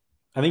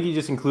 I think you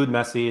just include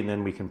Messi and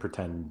then we can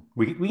pretend.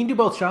 We can do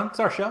both, Sean. It's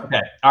our show.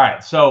 Okay. All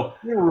right. So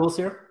there are rules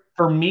here.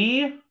 For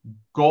me,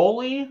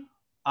 goalie,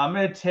 I'm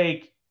going to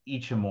take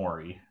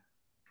Ichimori.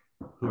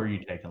 Who are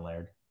you taking,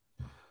 Laird?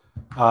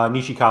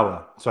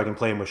 Nishikawa, so I can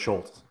play him with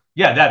Schultz.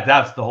 Yeah,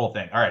 that's the whole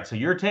thing. All right, so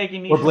you're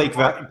taking Nishimori.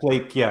 Or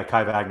Blake, yeah,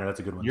 Kai Wagner. That's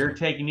a good one. You're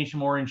taking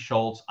Nishimori and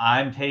Schultz.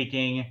 I'm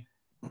taking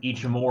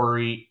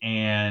Ichimori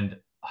and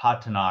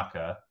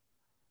Hatanaka.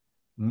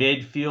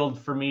 Midfield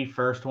for me,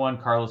 first one,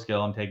 Carlos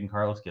Gil. I'm taking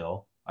Carlos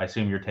Gil. I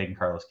assume you're taking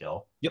Carlos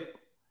Gil. Yep.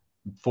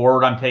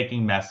 Forward, I'm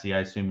taking Messi. I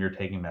assume you're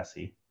taking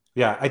Messi.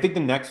 Yeah, I think the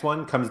next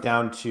one comes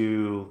down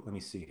to, let me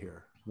see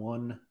here.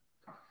 1,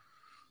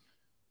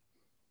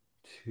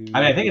 2. I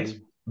mean, I think it's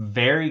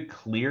very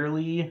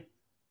clearly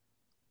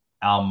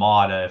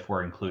Almada if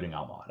we're including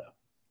Almada.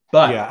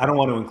 But yeah, I don't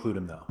want to include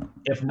him though.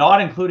 If not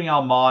including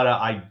Almada,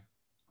 I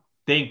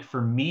think for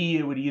me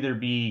it would either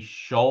be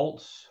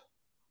Schultz,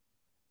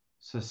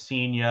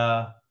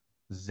 Cecina,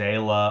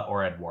 Zela,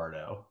 or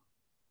Eduardo.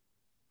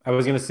 I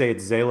was going to say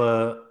it's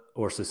Zela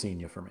or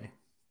Cecina for me.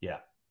 Yeah.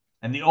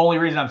 And the only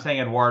reason I'm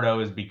saying Eduardo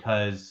is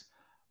because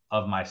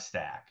of my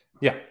stack.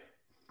 Yeah.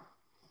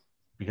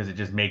 Because it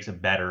just makes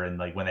it better, and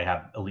like when they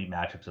have elite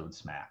matchups, it would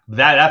smack.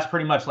 That's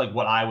pretty much like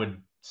what I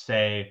would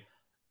say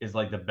is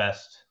like the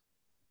best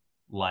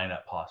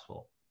lineup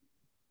possible.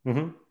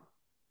 Mm-hmm.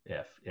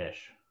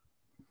 Ish.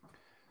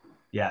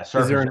 Yeah. Is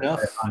there enough?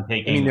 I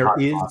mean, there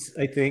is,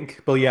 I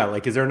think. But yeah,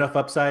 like, is there enough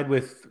upside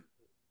with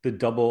the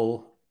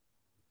double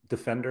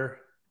defender?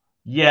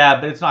 Yeah,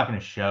 but it's not going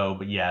to show.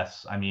 But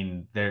yes, I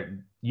mean,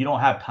 you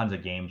don't have tons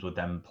of games with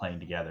them playing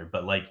together.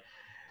 But like,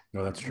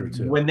 no, that's true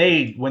too. When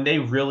they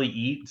really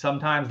eat,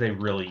 sometimes they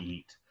really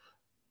eat.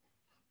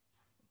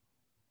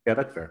 Yeah,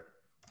 that's fair.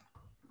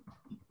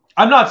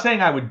 I'm not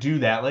saying I would do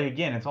that. Like,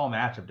 again, it's all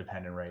matchup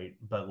dependent, right?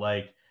 But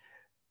like,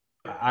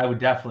 I would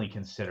definitely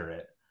consider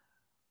it.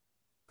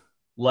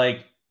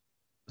 Like,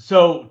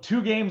 so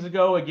 2 games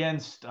ago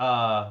against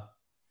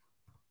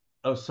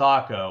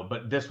Osaka,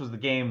 but this was the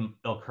game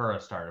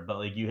Ilkura started. But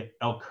like,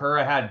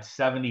 Ilkura had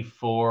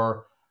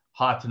 74,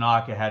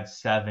 Hatanaka had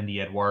 70,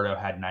 Eduardo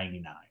had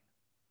 99.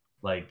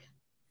 Like,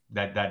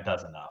 that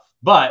does enough.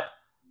 But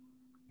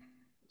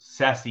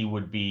Ceci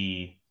would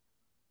be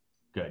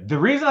good. The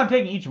reason I'm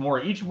taking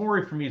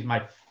Ichimori for me is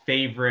my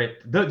favorite.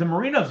 The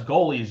Marinos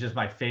goalie is just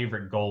my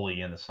favorite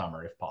goalie in the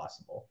summer, if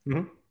possible.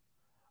 Mm-hmm.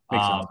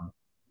 Makes sense.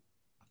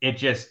 It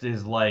just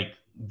is like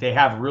they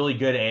have really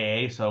good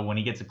AA. So when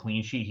he gets a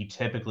clean sheet, he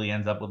typically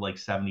ends up with like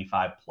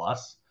 75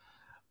 plus.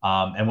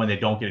 And when they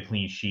don't get a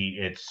clean sheet,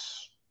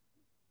 it's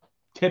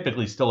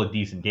typically still a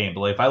decent game.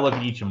 But like, if I look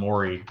at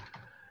Ichimori,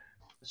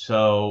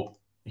 so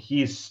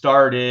he's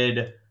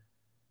started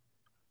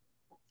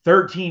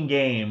 13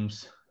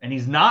 games, and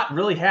he's not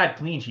really had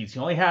clean sheets. He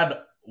only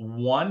had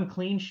 1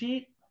 clean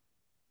sheet.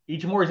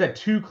 Ichimori's had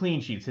 2 clean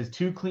sheets. His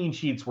 2 clean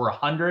sheets were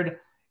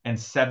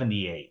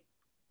 178.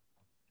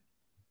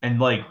 And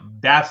like,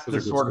 that's the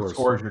sort of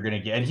scores you're going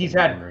to get. And he's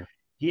had,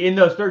 in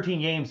those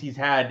 13 games,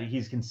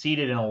 he's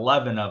conceded in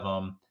 11 of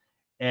them,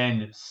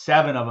 and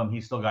 7 of them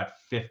he's still got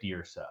 50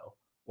 or so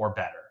or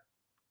better.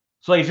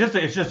 So it's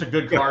just a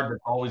good card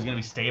that's always going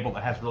to be stable,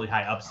 that has really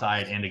high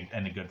upside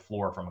and a good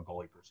floor from a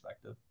goalie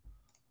perspective.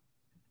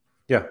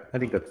 Yeah, I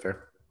think that's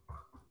fair.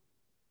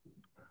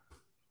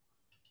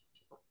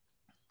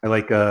 I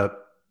like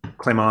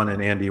Clement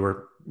and Andy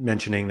were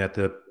mentioning that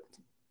the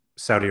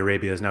Saudi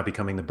Arabia is now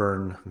becoming the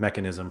burn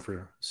mechanism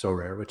for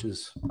Sorare, which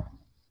is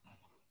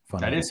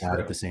fun and sad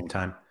at the same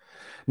time.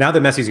 Now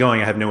that Messi's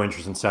going, I have no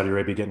interest in Saudi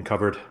Arabia getting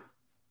covered.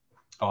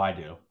 Oh, I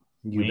do.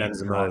 We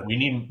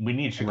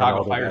need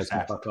Chicago Fire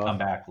Sacks to come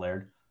back,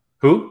 Laird.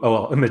 Who? Oh,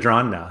 well,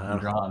 Madron now.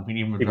 Madron. We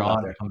need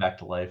Madron to come back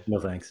to life. No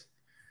thanks.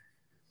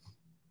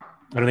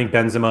 I don't think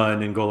Benzema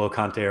and N'Golo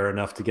Kante are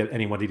enough to get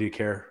anybody to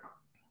care.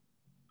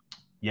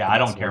 Yeah, I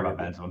don't care about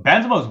Benzema.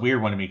 Benzema's a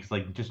weird one to me because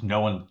like just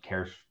no one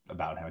cares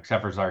about him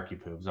except for Zarky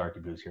Poo.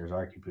 Zarky Poo's here.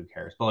 Zarky Poo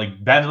cares. But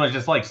like Benzema's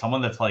just like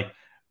someone that's like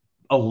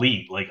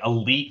elite, like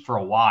elite for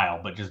a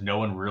while, but just no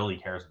one really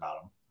cares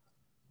about him.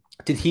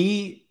 Did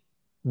he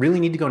really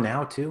need to go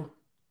now too?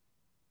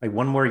 Like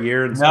one more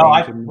year in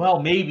Spain? Well,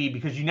 maybe,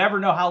 because you never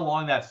know how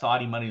long that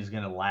Saudi money is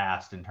going to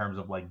last in terms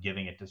of like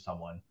giving it to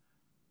someone.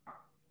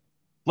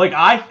 Like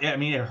I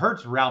mean, it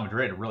hurts Real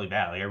Madrid really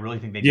bad. Like I really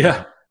think they need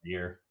a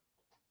year.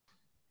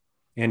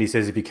 And he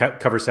says if you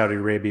cover Saudi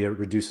Arabia, it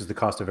reduces the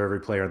cost of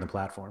every player on the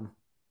platform,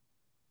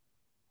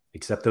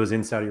 except those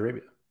in Saudi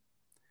Arabia.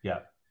 Yeah.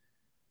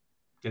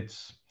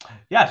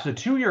 So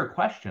to your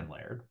question,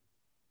 Laird,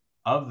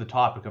 of the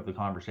topic of the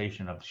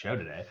conversation of the show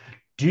today,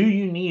 do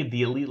you need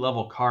the elite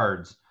level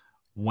cards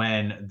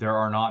when there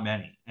are not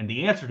many? And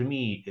the answer to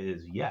me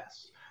is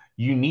yes.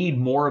 You need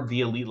more of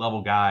the elite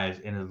level guys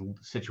in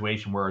a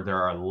situation where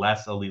there are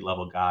less elite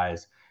level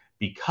guys,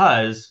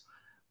 because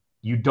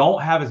you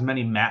don't have as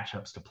many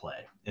matchups to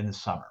play in the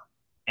summer.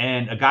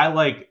 And a guy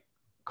like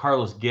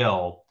Carlos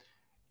Gil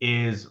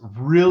is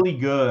really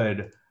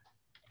good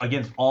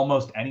against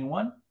almost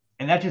anyone,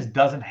 and that just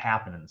doesn't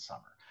happen in the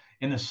summer.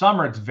 In the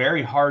summer, it's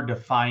very hard to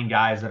find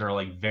guys that are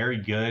like very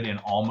good in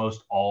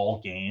almost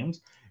all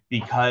games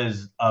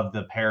because of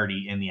the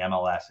parity in the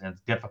MLS, and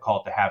it's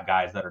difficult to have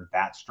guys that are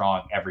that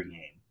strong every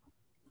game.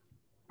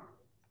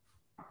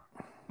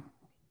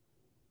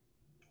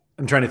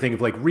 I'm trying to think of,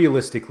 like,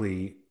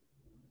 realistically,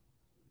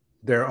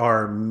 there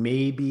are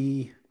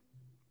maybe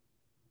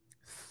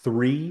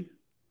 3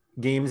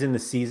 games in the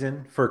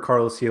season for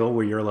Carlos Gil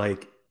where you're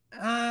like,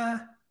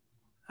 I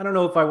don't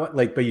know if I want,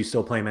 like, but you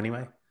still play him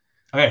anyway.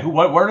 Okay,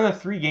 what are the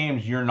 3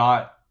 games you're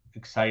not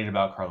excited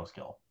about Carlos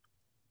Gil?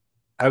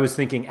 I was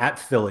thinking at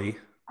Philly.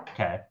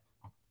 Okay.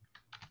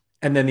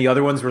 And then the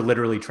other ones were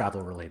literally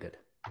travel related.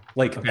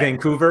 Like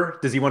Vancouver.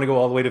 Does he want to go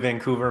all the way to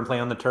Vancouver and play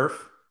on the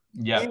turf?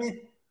 Yeah.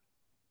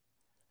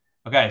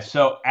 Okay,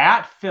 so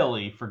at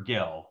Philly for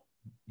Gil,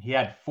 he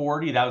had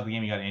 40. That was the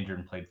game he got injured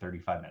and played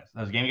 35 minutes.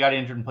 That was the game he got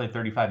injured and played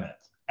 35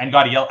 minutes. And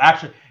got a yellow.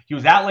 Actually, he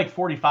was at like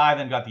 45,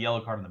 then got the yellow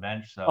card on the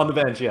bench. So on the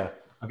bench, yeah.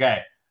 Okay.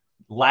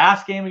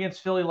 Last game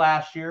against Philly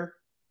last year,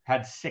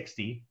 had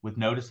 60 with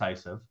no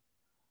decisive.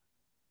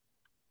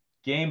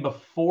 Game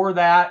before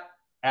that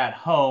at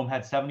home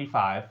had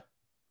 75.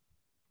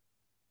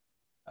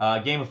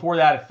 Game before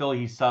that at Philly,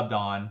 he subbed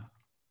on.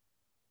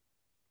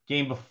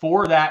 Game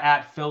before that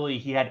at Philly,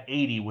 he had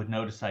 80 with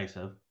no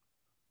decisive.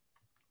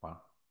 Wow.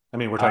 I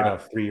mean, we're talking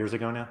about 3 years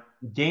ago now?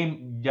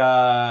 Game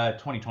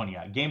 2020,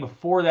 yeah. Game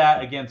before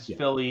that against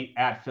Philly,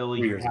 at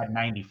Philly, he had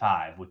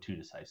 95 with 2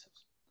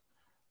 decisives.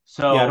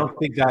 So yeah, I don't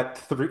think that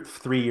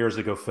 3 years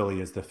ago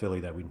Philly is the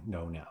Philly that we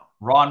know now.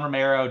 Ron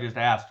Romero just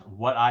asked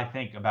what I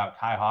think about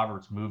Kai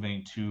Havertz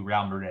moving to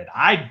Real Madrid.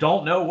 I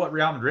don't know what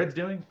Real Madrid's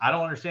doing. I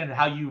don't understand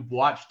how you've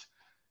watched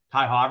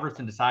Kai Havertz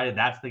and decided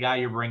that's the guy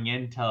you're bringing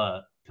in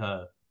to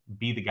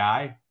be the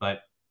guy,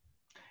 but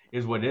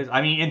is what it is.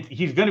 I mean,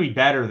 he's going to be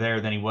better there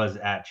than he was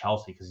at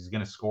Chelsea because he's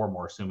going to score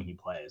more, assuming he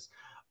plays.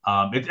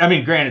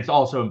 Granted, it's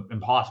also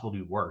impossible to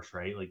do worse,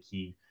 right? Like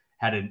he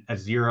had a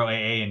 0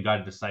 AA and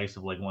got a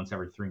decisive like once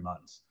every 3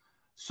 months.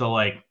 So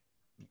like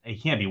he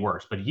can't be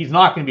worse, but he's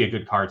not going to be a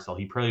good card still.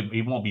 He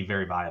won't be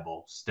very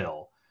viable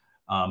still,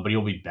 but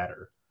he'll be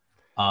better.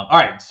 All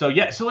right. So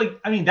yeah. So like,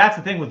 I mean, that's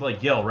the thing with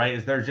like Gil, right?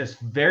 Is there's just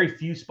very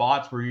few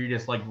spots where you're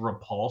just like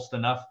repulsed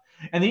enough.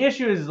 And the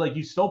issue is like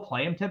you still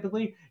play him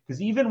typically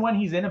because even when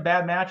he's in a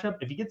bad matchup,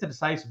 if he gets a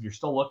decisive, you're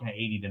still looking at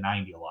 80 to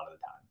 90 a lot of the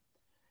time.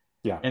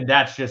 Yeah. And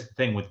that's just the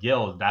thing with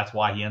Gil. That's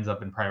why he ends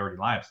up in priority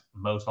lineups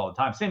most all the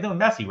time. Same thing with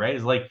Messi, right?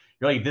 Is like,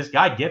 you're like, this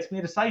guy gets me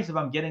a decisive,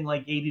 I'm getting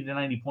like 80 to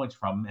 90 points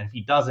from him. And if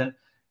he doesn't,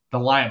 the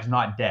lineup's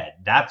not dead.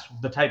 That's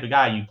the type of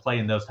guy you play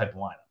in those type of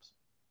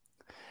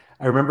lineups.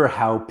 I remember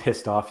how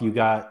pissed off you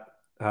got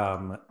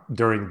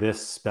during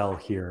this spell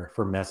here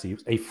for Messi.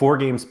 A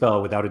 4-game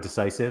spell without a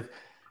decisive.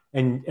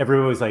 And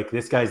everyone was like,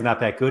 this guy's not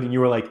that good. And you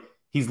were like,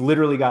 he's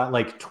literally got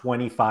like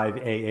 25 AA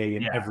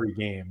in every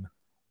game.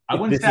 I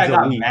wouldn't say I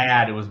got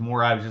mad. It was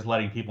more I was just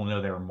letting people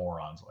know they were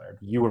morons, Laird.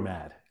 You were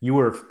mad. You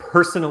were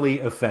personally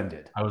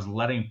offended. I was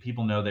letting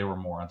people know they were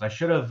morons. I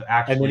should have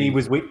actually. And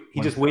then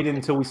he just waited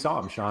until we saw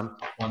him, Sean.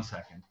 1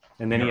 second.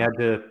 And then he had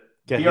to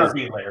get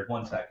BRB Laird.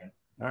 1 second.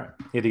 All right.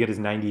 He had to get his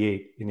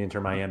 98 in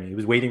Inter Miami. He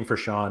was waiting for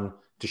Sean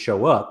to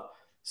show up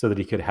so that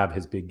he could have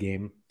his big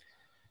game.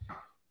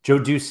 Joe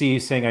Ducey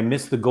saying, I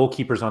missed the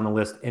goalkeepers on the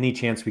list. Any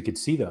chance we could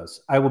see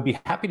those? I will be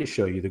happy to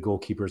show you the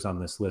goalkeepers on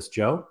this list,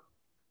 Joe,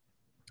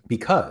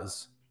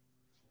 because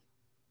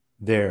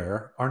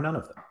there are none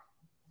of them.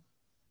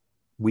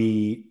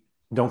 We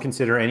don't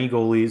consider any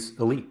goalies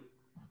elite.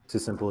 It's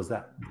as simple as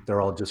that.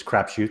 They're all just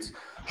crapshoots.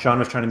 Sean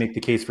was trying to make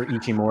the case for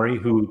Ichimori,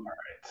 who...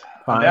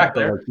 All right. Back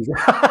there.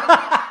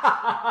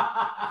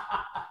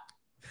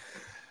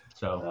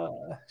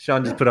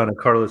 Sean just put on a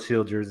Carlos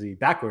Gil jersey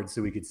backwards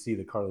so we could see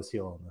the Carlos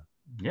Gil on the...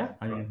 Yeah,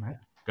 I mean,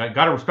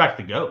 got to respect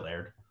the GOAT,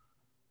 Laird.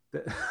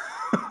 Got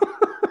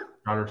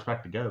to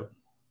respect the GOAT.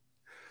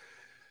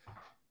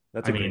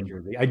 That's a great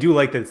jersey. I do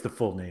like that it's the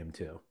full name,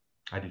 too.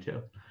 I do,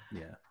 too.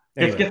 Yeah.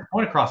 Anyway. Get the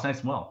point across nice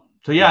and well.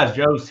 So, yeah, as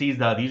Joe sees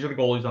that, these are the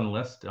goalies on the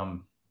list.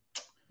 To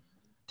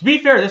be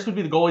fair, this would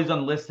be the goalies on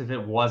the list if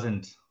it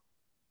wasn't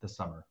this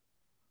summer.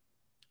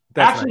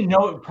 That's Actually,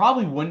 no, it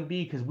probably wouldn't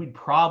be because we'd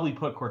probably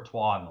put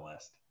Courtois on the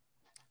list.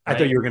 Right? I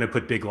thought you were going to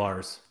put Big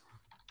Lars.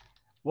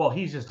 Well,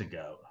 he's just a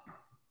goat.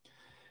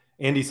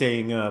 Andy's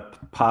saying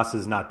Pass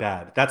is not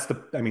bad.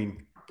 I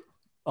mean,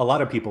 a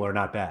lot of people are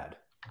not bad,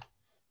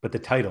 but the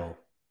title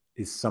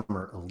is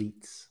Summer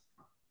Elites.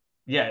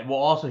 Yeah, well,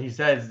 also he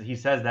says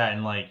that,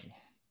 and like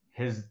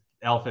his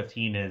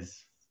L15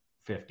 is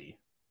 50,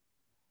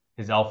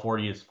 his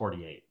L40 is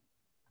 48.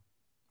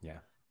 Yeah,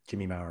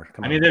 Jimmy Maurer.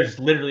 I mean, there's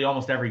literally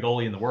almost every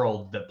goalie in the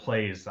world that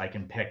plays I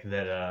can pick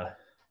that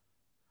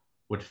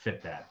would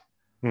fit that.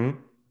 Mm-hmm.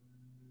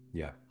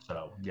 Yeah.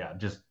 So yeah,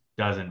 just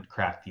doesn't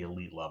crack the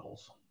elite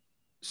levels.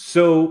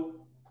 So,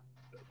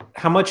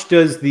 how much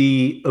does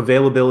the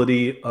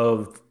availability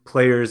of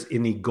players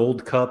in the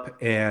Gold Cup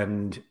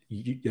and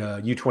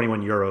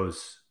U21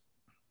 Euros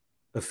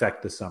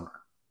affect the summer?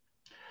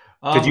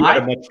 Because you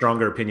had a much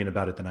stronger opinion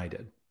about it than I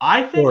did.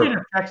 I think it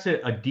affects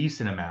it a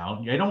decent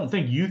amount. I don't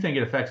think you think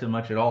it affects it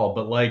much at all,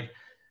 but like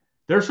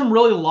there's some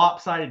really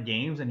lopsided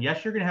games, and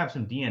yes, you're going to have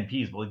some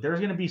DNPs, but like there's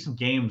going to be some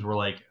games where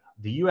like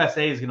the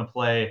USA is going to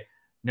play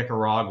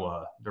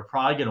Nicaragua. They're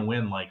probably going to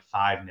win like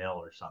 5-0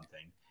 or something.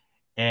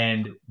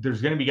 And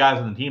there's going to be guys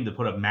on the team that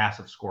put up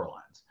massive score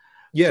lines.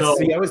 Yes. So,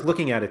 see, I was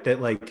looking at it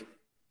that like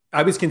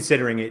I was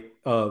considering it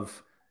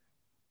of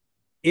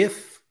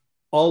if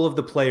all of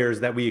the players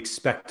that we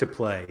expect to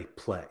play,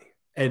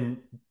 and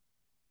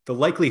the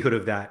likelihood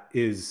of that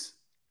is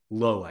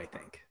low, I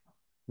think,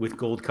 with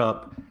Gold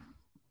Cup.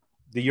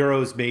 The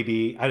Euros,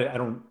 maybe.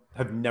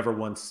 I've never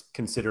once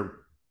considered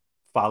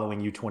following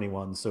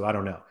U21, so I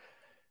don't know.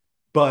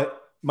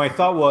 But my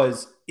thought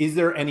was, is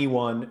there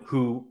anyone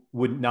who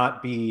would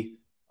not be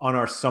on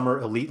our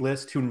summer elite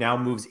list who now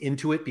moves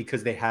into it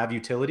because they have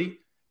utility?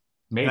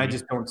 Maybe. And I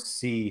just don't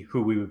see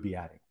who we would be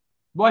adding.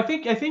 Well, I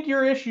think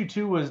your issue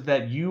too was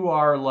that you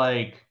are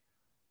like,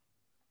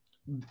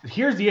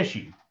 here's the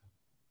issue.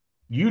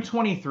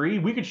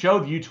 U23, we could show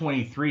the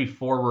U23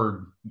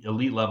 forward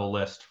elite level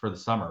list for the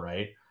summer,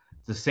 right?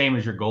 It's the same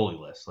as your goalie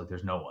list. Like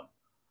there's no one.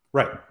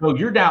 Right. So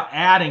you're now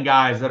adding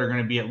guys that are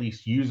going to be at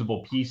least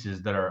usable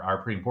pieces that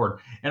are pretty important.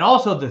 And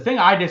also the thing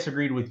I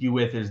disagreed with you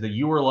with is that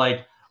you were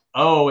like,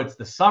 oh, it's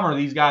the summer.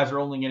 These guys are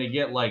only going to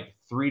get like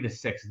 3 to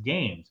 6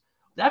 games.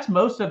 That's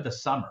most of the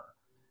summer.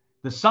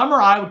 The summer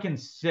I would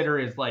consider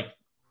is like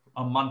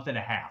a month and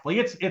a half. Like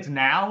it's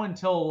now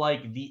until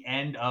like the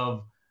end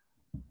of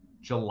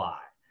July.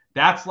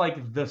 That's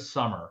like the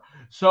summer.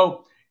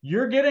 So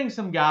you're getting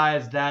some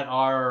guys that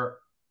are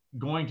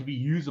going to be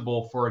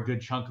usable for a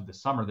good chunk of the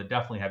summer that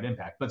definitely have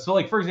impact. But so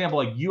like, for example,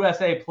 like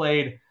USA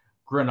played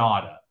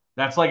Grenada.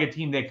 That's like a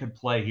team they could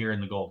play here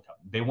in the Gold Cup.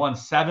 They won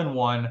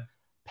 7-1.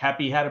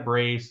 Pepe had a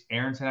brace.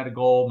 Aronson had a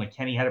goal.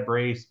 McKennie had a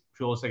brace.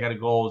 Pulisic had a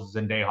goal.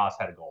 Zendejas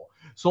had a goal.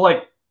 So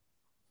like,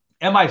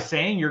 am I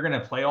saying you're going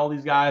to play all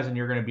these guys and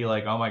you're going to be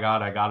like, oh my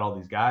God, I got all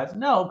these guys?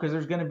 No, because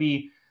there's going to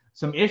be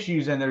some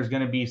issues and there's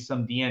going to be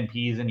some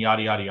DNPs and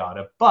yada, yada,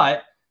 yada.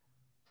 But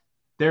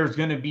there's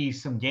going to be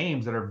some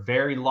games that are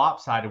very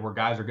lopsided where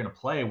guys are going to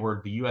play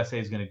where the USA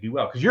is going to do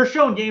well. Because you're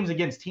showing games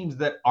against teams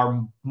that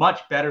are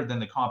much better than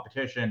the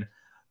competition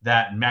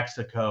that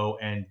Mexico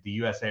and the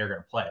USA are going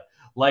to play.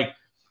 Like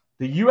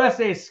the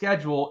USA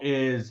schedule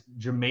is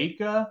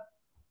Jamaica,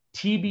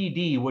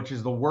 TBD, which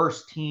is the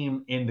worst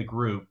team in the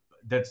group.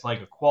 That's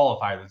like a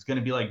qualifier. That's going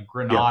to be like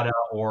Grenada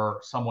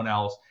or someone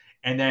else.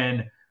 And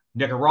then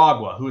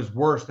Nicaragua, who is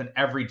worse than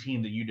every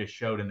team that you just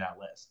showed in that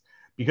list.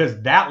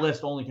 Because that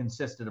list only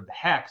consisted of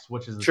Hex,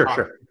 which is the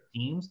top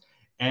teams.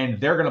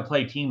 And they're going to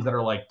play teams that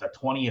are like the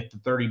 20th to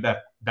 30th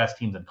best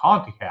teams in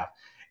CONCACAF.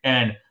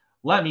 And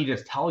let me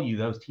just tell you,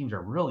 those teams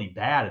are really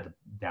bad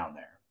down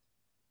there.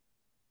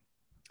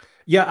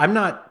 Yeah, I'm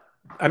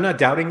not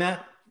doubting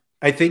that.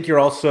 I think you're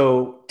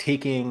also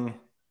taking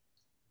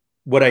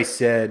what I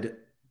said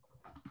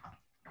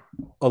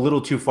a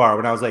little too far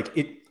when I was like,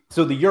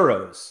 so the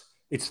Euros,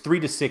 it's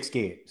 3 to 6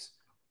 games,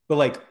 but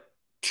like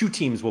 2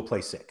 teams will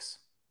play 6.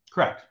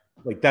 Correct.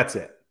 Like that's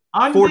it.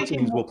 4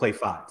 teams will play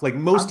 5. Like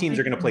most teams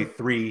are going to play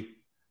 3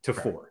 to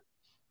 4.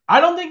 I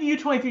don't think the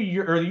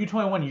U23 or the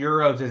U21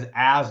 Euros is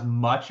as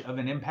much of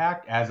an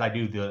impact as I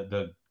do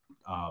the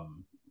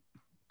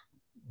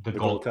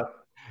Gold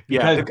Cup.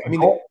 Yeah, I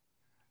mean,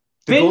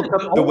 the Gold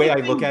Cup, the way I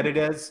look at it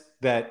is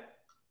that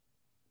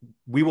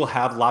we will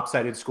have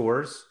lopsided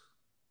scores,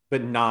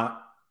 but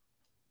not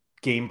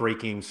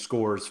game-breaking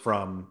scores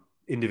from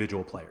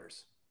individual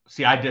players.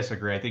 See, I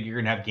disagree. I think you're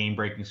going to have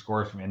game-breaking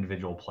scores from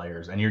individual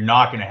players, and you're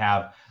not going to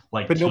have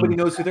like. But nobody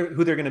knows who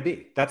they're going to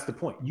be. That's the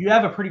point. You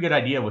have a pretty good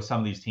idea with some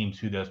of these teams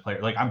who those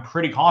players. Like, I'm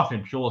pretty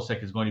confident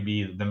Pulisic is going to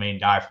be the main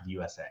guy for the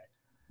USA.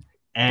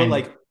 But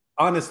like,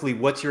 honestly,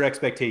 what's your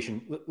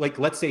expectation? Like,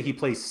 let's say he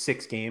plays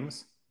 6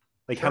 games.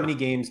 Like, how many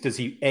games does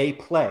he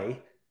play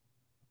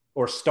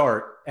or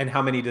start, and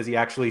how many does he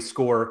actually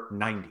score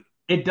 90?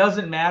 It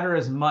doesn't matter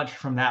as much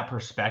from that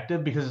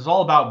perspective because it's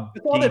all about.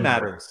 It's all that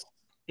matters.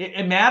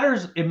 It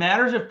matters. It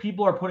matters if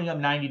people are putting up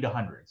 90 to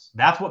 100s.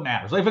 That's what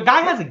matters. Like if a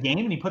guy has a game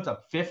and he puts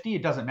up 50,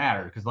 it doesn't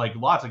matter because like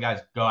lots of guys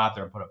go out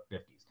there and put up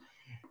 50s.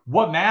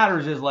 what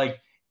matters is like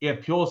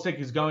if Pulisic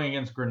is going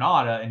against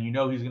Granada and you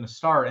know he's going to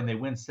start and they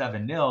win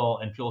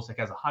 7-0 and Pulisic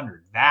has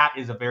 100, that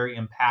is a very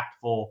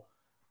impactful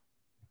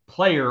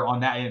player on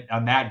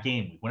that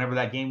game week. Whenever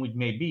that game week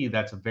may be,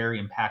 that's a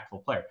very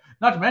impactful player.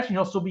 Not to mention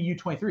he'll still be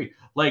U23.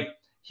 Like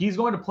he's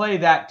going to play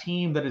that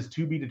team that is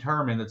to be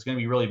determined that's going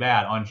to be really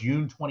bad on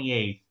June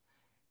 28th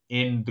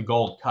in the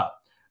Gold Cup.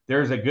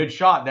 There's a good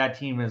shot that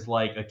team is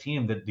like a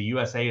team that the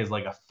USA is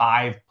like a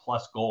 5+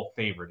 goal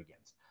favorite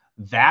against.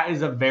 That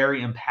is a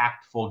very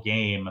impactful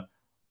game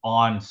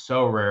on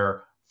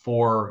Sorare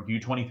for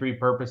U23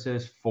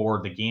 purposes,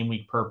 for the game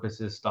week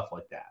purposes, stuff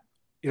like that.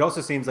 It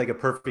also seems like a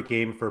perfect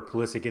game for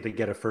Pulisic to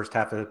get a first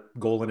half of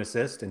goal and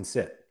assist and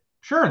sit.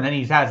 Sure, and then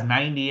he has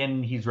 90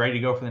 and he's ready to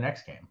go for the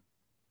next game.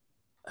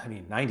 I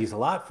mean, 90 is a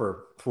lot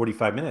for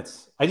 45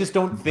 minutes. I just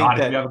don't think Not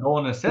that if you have a goal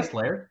and assist,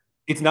 Laird.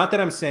 It's not that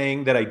I'm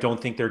saying that I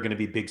don't think they're going to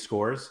be big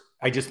scores.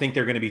 I just think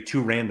they're going to be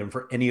too random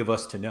for any of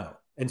us to know.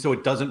 And so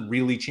it doesn't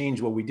really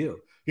change what we do.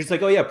 You're just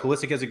like, oh yeah,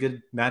 Pulisic has a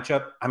good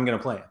matchup, I'm going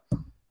to play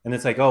him. And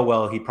it's like, oh,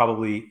 well, he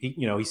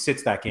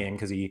sits that game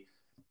because he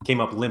came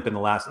up limp in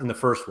the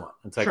first one.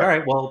 It's like, sure. All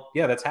right, well,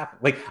 yeah, that's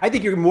happened. Like, I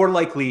think you're more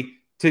likely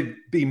to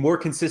be more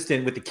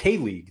consistent with the K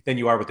League than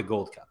you are with the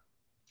Gold Cup.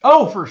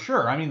 Oh, for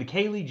sure. I mean, the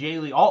K League, J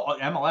League, all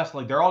MLS,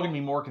 like they're all going to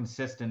be more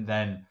consistent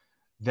than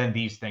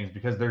these things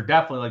because they're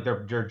definitely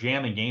like they're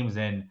jamming games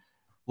in.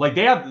 Like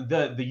they have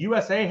the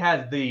USA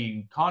has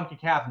the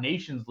CONCACAF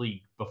Nations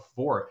League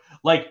before.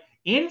 Like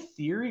in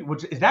theory,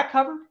 which is that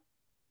covered?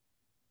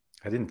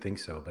 I didn't think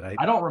so, but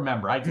I don't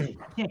remember. I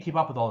can't keep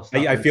up with all this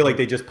stuff. I feel like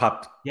they just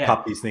popped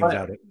these things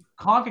out.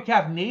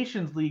 CONCACAF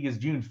Nations League is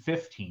June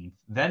 15th.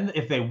 Then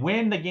if they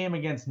win the game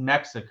against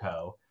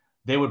Mexico,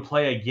 they would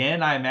play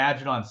again, I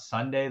imagine, on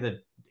Sunday,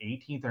 the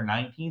 18th or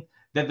 19th.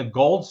 Then the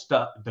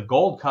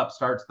Gold Cup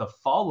starts the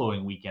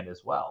following weekend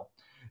as well.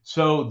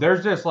 So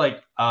there's just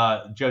like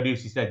Joe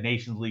Ducey said,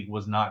 Nations League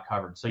was not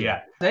covered. So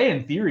yeah, they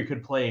in theory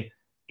could play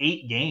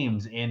 8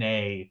 games in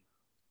a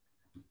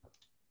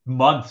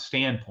month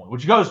standpoint,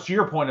 which goes to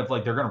your point of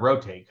like they're going to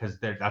rotate because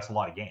that's a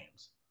lot of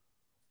games.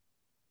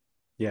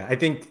 Yeah, I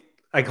think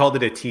I called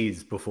it a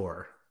tease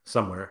before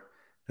somewhere.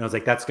 And I was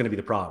like, that's going to be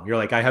the problem. You're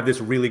like, I have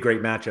this really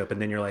great matchup. And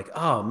then you're like,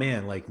 oh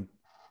man, like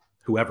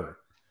whoever.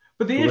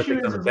 But the issue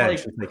is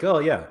like, oh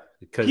yeah,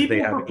 because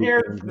people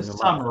prepared for the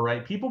summer,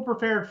 right? People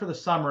prepared for the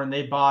summer and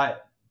they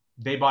bought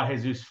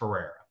Jesus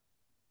Ferreira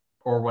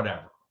or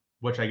whatever,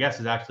 which I guess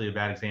is actually a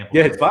bad example.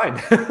 Yeah, it's fine.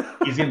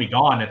 He's going to be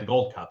gone at the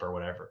Gold Cup or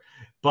whatever.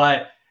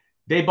 But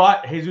they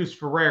bought Jesus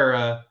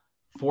Ferreira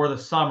for the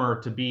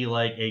summer to be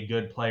like a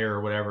good player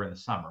or whatever in the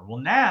summer. Well,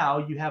 now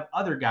you have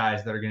other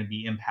guys that are going to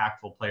be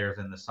impactful players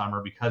in the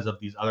summer because of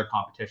these other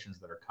competitions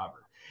that are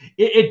covered.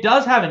 It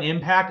does have an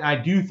impact. I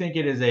do think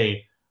it is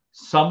a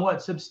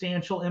somewhat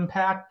substantial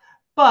impact,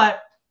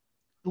 but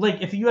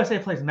like if the USA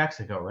plays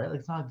Mexico, right? Like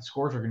it's not the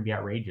scores are going to be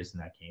outrageous in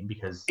that game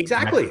because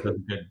exactly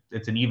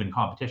it's an even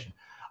competition.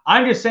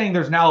 I'm just saying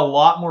there's now a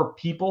lot more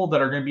people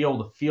that are going to be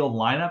able to field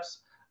lineups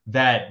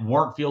that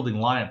weren't fielding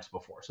lineups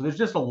before. So there's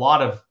just a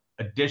lot of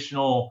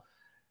additional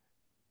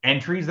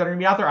entries that are going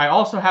to be out there. I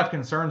also have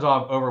concerns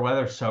over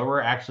whether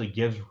Sorare actually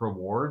gives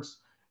rewards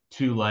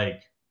to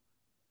like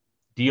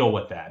deal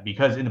with that,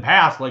 because in the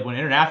past, like when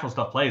international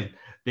stuff plays,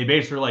 they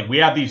basically like, we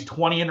have these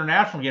 20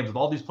 international games with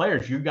all these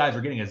players. You guys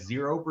are getting a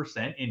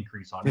 0%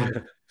 increase on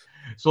it.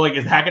 So like,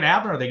 is that going to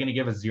happen? Are they going to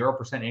give a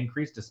 0%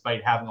 increase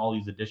despite having all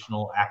these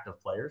additional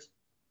active players?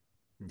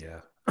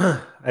 Yeah.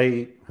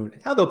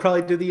 They'll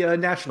probably do the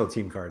national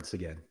team cards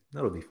again.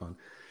 That'll be fun.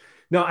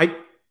 No,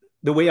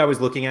 the way I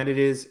was looking at it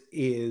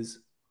is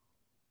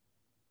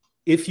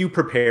if you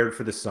prepared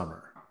for the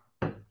summer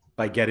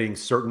by getting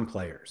certain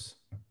players,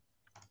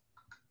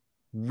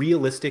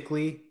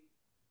 realistically,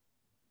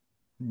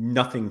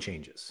 nothing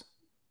changes.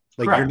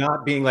 Like Correct. You're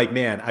not being like,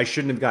 man, I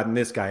shouldn't have gotten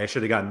this guy. I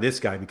should have gotten this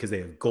guy because they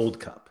have Gold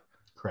Cup.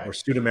 Correct. Or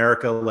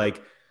Sudamerica.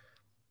 Like,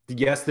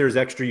 yes, there's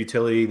extra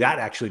utility. That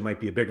actually might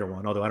be a bigger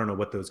one, although I don't know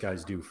what those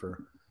guys do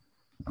for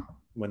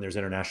when there's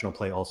international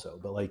play also.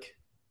 But like,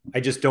 I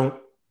just don't.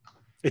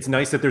 It's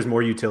nice that there's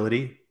more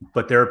utility,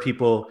 but there are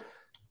people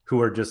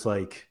who are just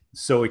like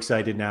so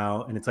excited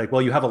now. And it's like,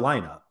 well, you have a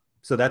lineup.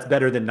 So that's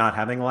better than not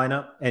having a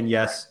lineup. And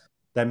yes,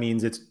 that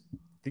means it's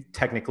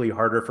technically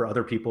harder for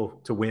other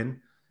people to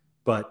win.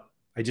 But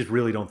I just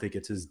really don't think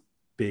it's as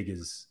big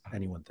as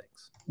anyone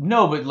thinks.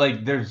 No, but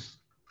like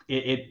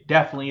it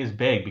definitely is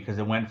big because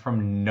it went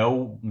from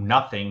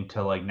nothing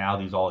to like now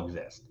these all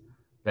exist.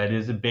 That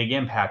is a big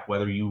impact,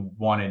 whether you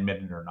want to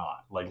admit it or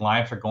not. Like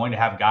lineups are going to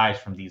have guys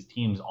from these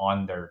teams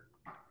on their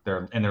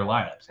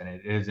lineups, and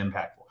it is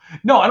impactful.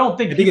 No, I don't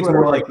think. I think it's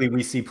more likely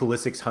we see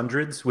Pulisic's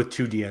hundreds with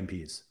 2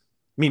 DNPs,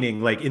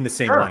 meaning like in the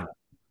same lineup.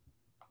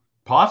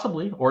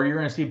 Possibly, or you're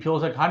going to see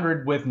Pulisic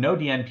 100 with no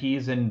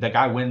DNPs, and the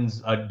guy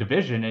wins a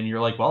division, and you're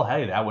like, well,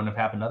 hey, that wouldn't have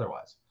happened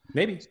otherwise.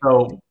 Maybe.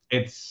 So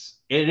it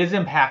is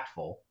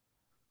impactful.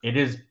 It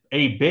is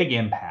a big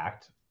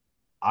impact.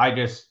 I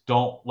just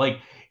don't like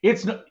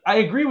it's. I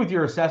agree with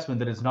your assessment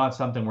that it's not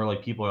something where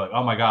like people are like,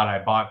 oh my God,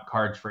 I bought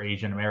cards for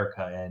Asian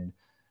America and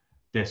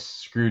this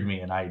screwed me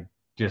and I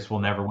just will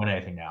never win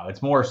anything now.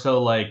 It's more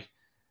so like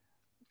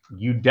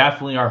you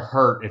definitely are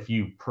hurt if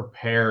you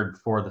prepared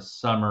for the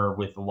summer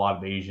with a lot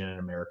of Asian and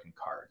American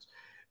cards,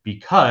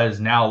 because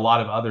now a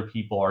lot of other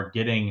people are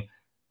getting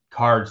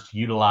cards to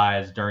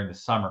utilize during the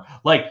summer.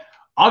 Like,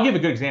 I'll give a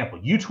good example.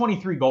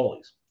 U23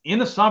 goalies. In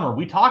the summer,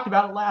 we talked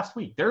about it last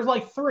week. There's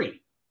like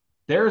three.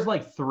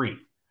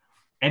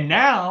 And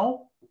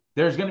now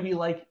there's going to be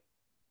like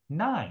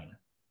 9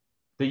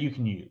 that you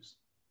can use.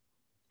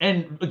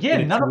 And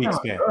again, none of them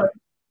are good.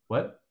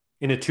 What?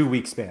 In a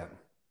 2-week span.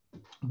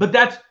 But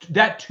that's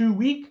that 2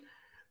 week.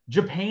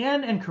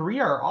 Japan and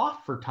Korea are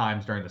off for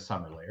times during the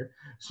summer, Laird.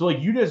 So like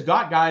you just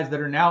got guys that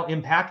are now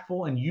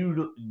impactful and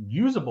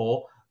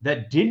usable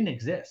that didn't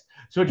exist.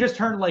 So it just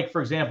turned like,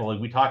 for example,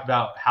 like we talked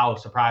about how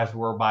surprised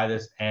we were by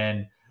this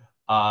and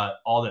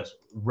all this.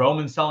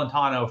 Roman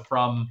Celentano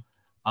from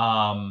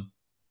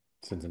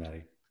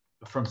Cincinnati.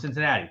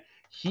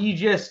 He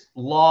just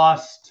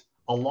lost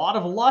a lot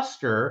of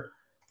luster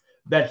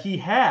that he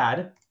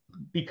had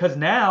because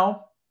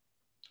now,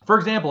 for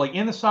example, like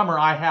in the summer,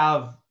 I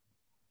have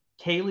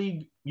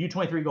K-League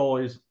U23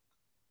 goalies.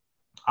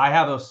 I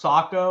have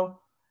Osako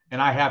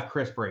and I have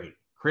Chris Brady.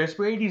 Chris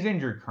Brady's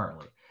injured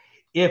currently.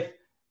 If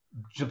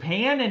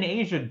Japan and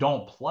Asia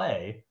don't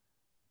play,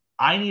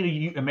 I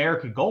need an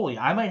American goalie.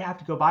 I might have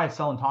to go buy a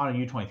Celentano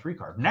U23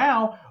 card.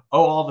 Now,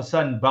 all of a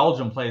sudden,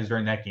 Belgium plays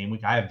during that game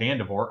week. I have Van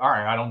de Voort. All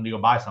right, I don't need to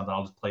go buy something.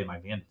 I'll just play my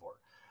Van de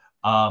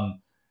Voort.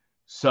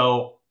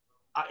 So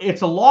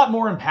it's a lot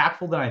more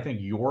impactful than I think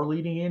you're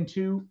leading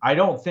into. I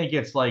don't think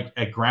it's like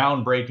a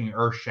groundbreaking,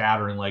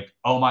 earth-shattering, like,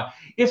 oh my.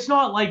 It's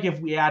not like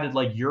if we added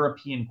like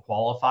European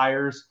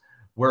qualifiers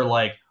where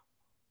like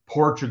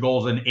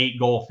Portugal's an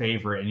 8-goal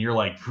favorite and you're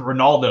like,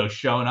 Ronaldo's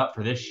showing up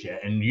for this shit.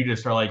 And you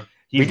just are like,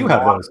 we do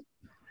have those.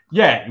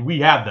 Yeah, we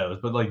have those,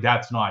 but like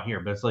that's not here.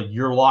 But it's like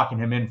you're locking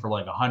him in for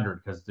like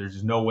 100 because there's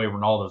just no way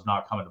Ronaldo's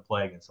not coming to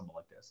play against someone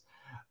like this.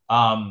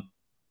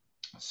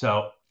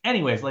 So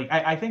anyways, like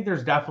I think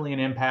there's definitely an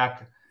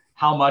impact.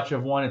 How much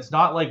of one? It's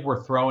not like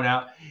we're throwing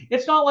out.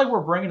 It's not like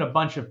we're bringing a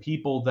bunch of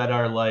people that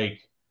are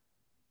like.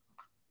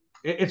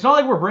 It's not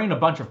like we're bringing a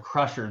bunch of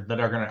crushers that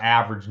are going to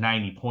average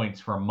 90 points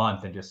for a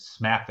month and just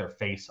smack their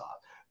face off.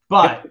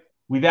 But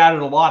we've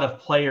added a lot of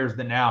players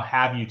that now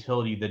have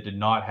utility that did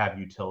not have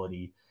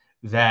utility,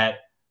 that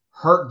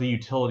hurt the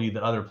utility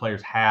that other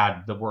players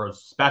had that were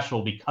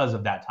special because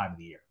of that time of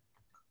the year.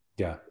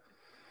 Yeah.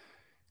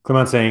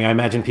 Clement saying, I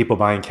imagine people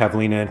buying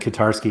Kavlina and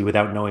Katarski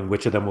without knowing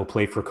which of them will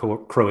play for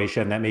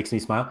Croatia, and that makes me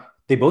smile.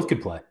 They both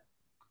could play.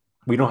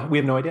 We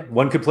have no idea.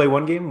 One could play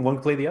one game, and one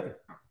could play the other.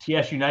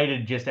 TS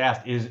United just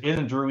asked,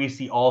 isn't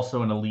Druisi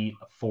also an elite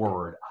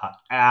forward?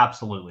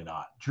 Absolutely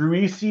not.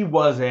 Druisi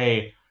was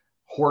a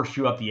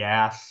horseshoe up the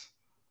ass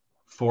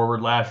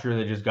forward last year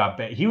that just got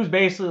he was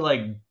basically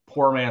like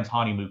poor man's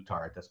Hani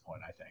Mukhtar at this point,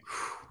 I think.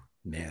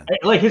 Man,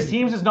 like his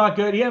team's is not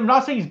good. Yeah, I'm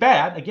not saying he's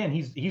bad. Again,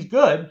 he's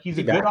good. He's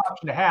a good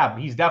option to have.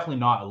 But he's definitely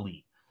not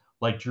elite.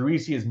 Like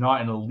Druisi is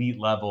not an elite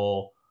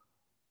level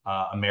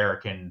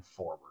American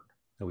forward.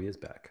 Oh, he is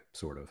back,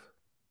 sort of.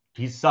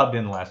 He's subbed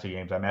in the last 2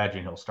 games. I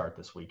imagine he'll start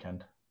this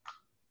weekend.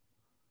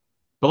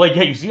 But like,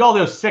 yeah, you see all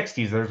those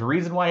 60s. There's a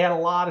reason why he had a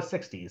lot of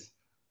 60s.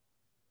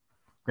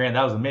 Granted,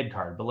 that was a mid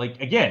card, but like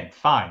again,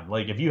 fine.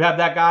 Like if you have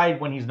that guy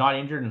when he's not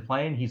injured and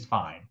playing, he's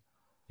fine.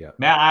 Yeah.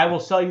 Matt, I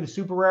will sell you the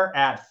super rare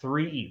at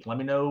 3 ETH. Let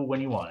me know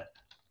when you want it.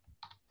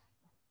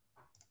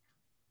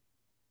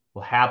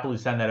 We'll happily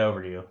send that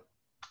over to you.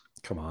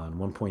 Come on,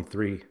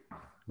 1.3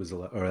 was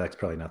or that's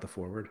probably not the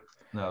forward.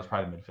 No, it's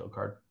probably the midfield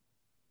card.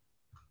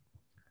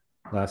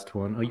 Last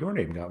one. Oh, your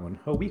name got one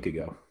a week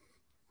ago.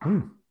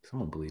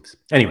 Someone believes.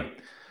 Anyway,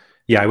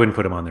 yeah, I wouldn't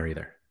put him on there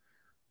either.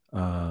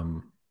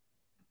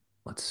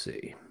 Let's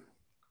see.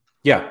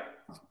 Yeah.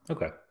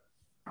 Okay.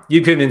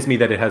 You convinced me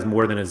that it has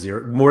more than a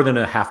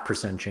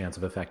 0.5% chance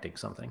of affecting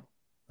something.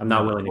 I'm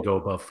not willing to go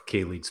above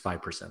K-League's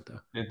 5% though.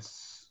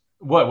 It's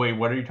what? Wait,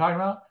 what are you talking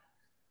about?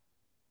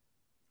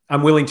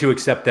 I'm willing to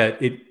accept that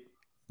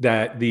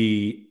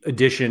the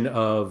addition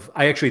of,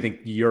 I actually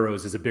think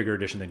Euros is a bigger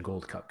addition than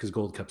Gold Cup because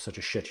Gold Cup's such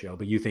a shit show,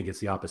 but you think it's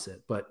the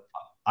opposite. But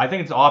I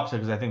think it's the opposite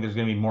because I think there's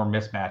going to be more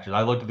mismatches.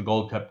 I looked at the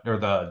Gold Cup or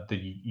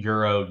the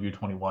Euro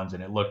U21s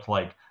and it looked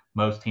like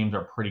most teams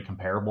are pretty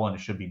comparable and it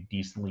should be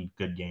decently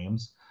good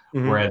games.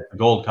 Mm-hmm. Whereas the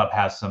Gold Cup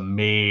has some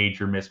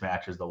major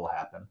mismatches that will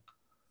happen.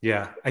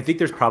 Yeah. I think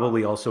there's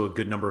probably also a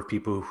good number of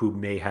people who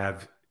may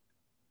have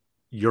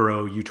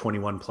Euro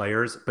U21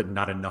 players, but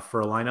not enough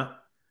for a lineup.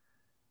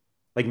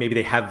 Like maybe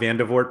they have Van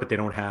de Voort, but they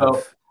don't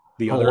have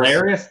the others.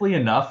 Hilariously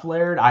enough,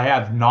 Laird, I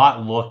have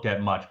not looked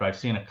at much, but I've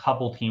seen a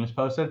couple teams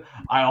posted.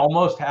 I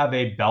almost have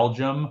a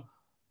Belgium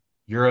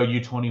Euro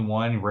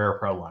U21 Rare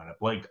Pro lineup.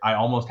 Like I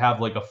almost have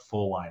like a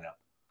full lineup.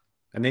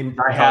 And they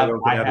I have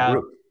the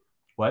group.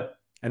 What?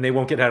 And they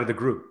won't get out of the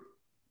group.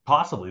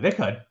 Possibly. They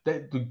could.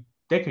 They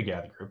could get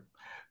out of the group.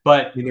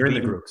 But they're in the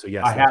group, so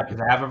yes. I have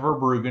a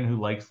Verbruggen who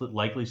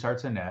likely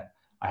starts in net.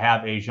 I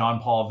have a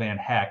Jean-Paul Van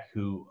Heck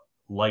who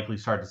likely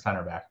starts a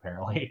center back,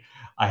 apparently.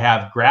 I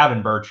have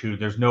Gravenberch, who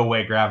there's no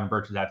way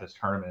Gravenberch is at this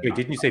tournament. Wait,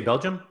 didn't you say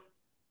Belgium?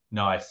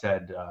 No, I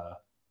said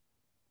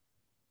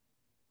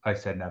I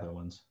said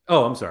Netherlands.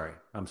 Oh, I'm sorry.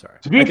 I'm sorry.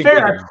 To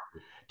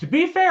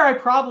be fair,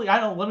 I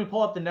don't. Let me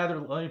pull up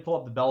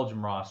the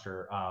Belgium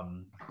roster.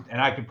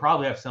 And I could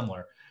probably have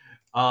similar.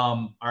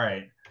 All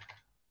right,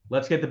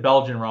 let's get the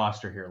Belgian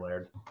roster here,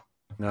 Laird.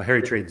 No,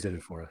 Harry Trades did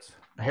it for us.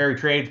 Harry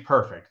Trades,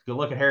 perfect. Good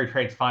look at Harry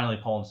Trades finally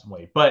pulling some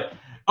weight. But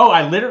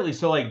I literally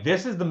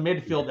this is the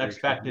midfield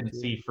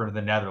expectancy for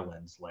the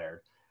Netherlands,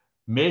 Laird.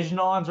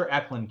 Mijnans or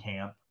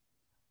Eklenkamp,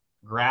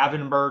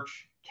 Gravenberch,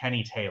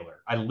 Kenny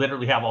Taylor. I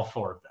literally have all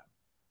four of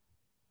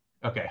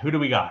them. Okay, who do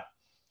we got?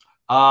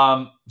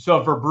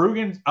 So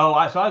Verbruggen.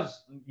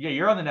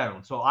 You're on the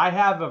Netherlands. So I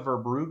have a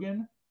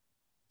Verbruggen.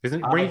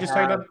 Were you just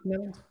talking about the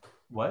Netherlands?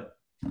 What?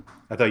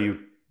 I thought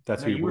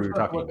that's who you were talking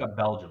about. Look up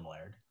Belgium,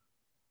 Laird.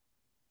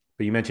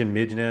 But you mentioned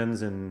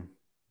Mijnans and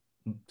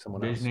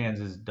someone else.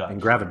 Mijnans is Dutch.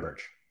 And Gravenberch.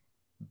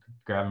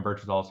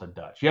 Gravenberch is also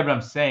Dutch. Yeah, but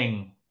I'm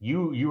saying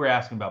you were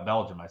asking about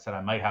Belgium. I said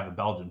I might have a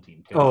Belgium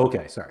team too. Oh,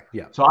 okay. Sorry.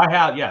 Yeah. So I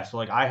have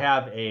I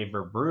have a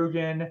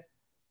Verbruggen.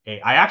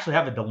 I actually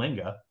have a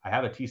Delinga. I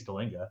have a Ties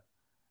Delinga.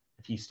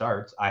 If he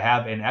starts, I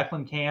have an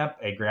Eklenkamp,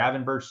 a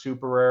Gravenberch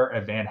super rare,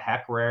 a Van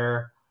Heck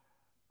rare,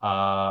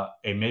 a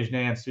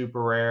Mijnans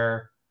super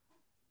rare,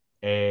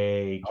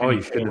 a. Kenny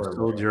you shouldn't have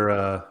sold your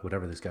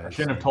whatever this guy is. I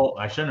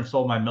shouldn't have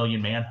sold my million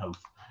man hope.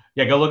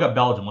 Yeah, go look up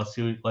Belgium. Let's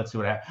see what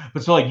happens.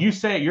 But so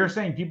you're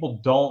saying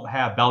people don't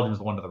have Belgium's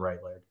the one to the right,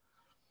 Laird.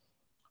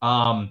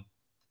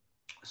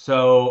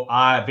 So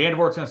Van der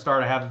Voort's going to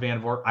start. I have a Van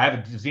der Voort. I have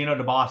a Zeno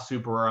de Boss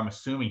super rare. I'm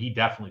assuming he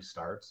definitely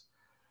starts.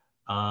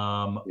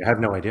 I have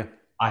no idea.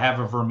 I have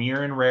a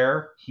Vermeer in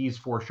rare. He's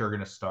for sure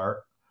going to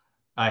start.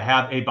 I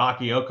have a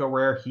Bakayoko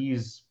rare.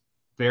 He's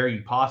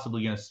very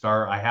possibly going to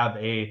start. I have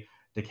a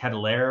De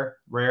Ketelaere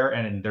rare,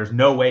 and there's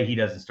no way he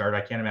doesn't start. I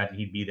can't imagine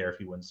he'd be there if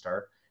he wouldn't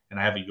start. And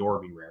I have a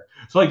Yorby rare.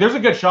 So there's a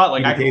good shot.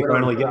 I can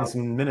finally getting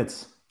some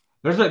minutes.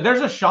 There's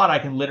a shot I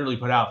can literally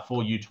put out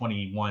full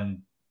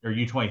U21 or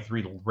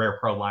U23 rare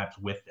pro lineups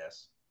with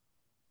this.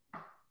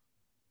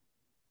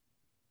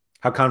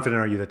 How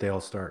confident are you that they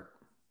all start?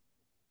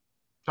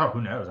 Oh,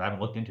 who knows? I haven't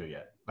looked into it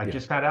yet. I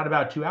just found out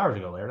about 2 hours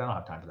ago, Laird. I don't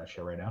have time for that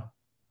shit right now.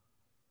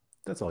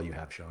 That's all you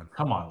have, Sean.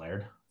 Come on,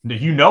 Laird.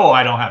 You know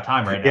I don't have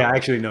time right now. Yeah,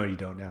 actually, no, you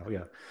don't now.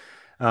 Yeah.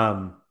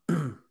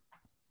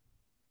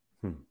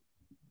 But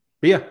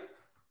yeah,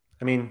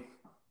 I mean,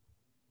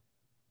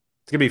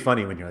 it's going to be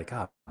funny when you're like,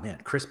 oh,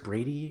 man, Chris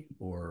Brady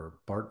or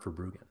Bart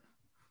Verbruggen.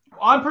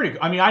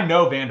 I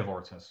know Van der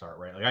Voort's going to start,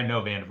 right? I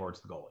know Van der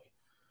Voort's the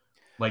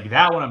goalie.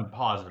 That one, I'm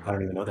positive. I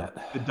don't even know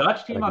that. The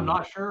Dutch team, I'm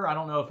not sure. I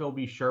don't know if it'll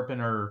be Scherpen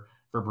or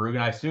Verbruggen.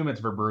 I assume it's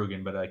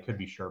Verbruggen, but it could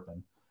be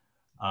Scherpen.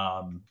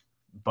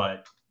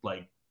 But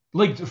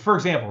for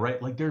example,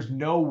 right? There's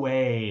no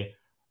way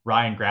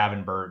Ryan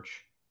Gravenberch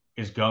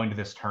is going to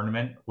this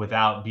tournament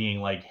without being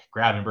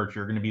Gravenberch,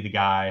 you're going to be the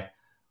guy.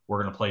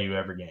 We're going to play you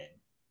every game.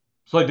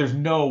 So there's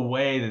no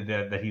way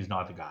that he's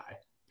not the guy.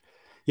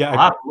 Yeah, I'll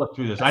have to look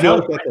through this. I know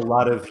that's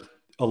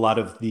a lot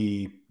of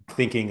the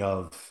thinking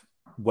of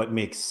what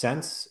makes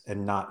sense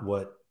and not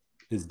what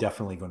is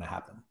definitely going to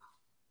happen.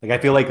 I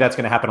feel like that's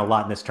going to happen a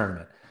lot in this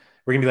tournament.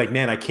 We're going to be like,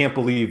 man, I can't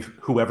believe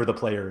whoever the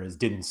player is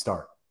didn't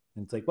start.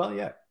 And it's well,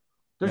 yeah.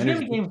 There's going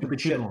to be games that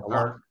people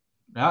start.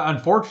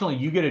 Unfortunately,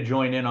 you get to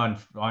join in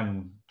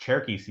on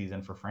Cherokee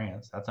season for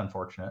France. That's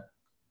unfortunate.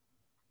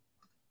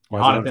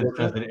 Jonathan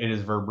says that it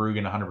is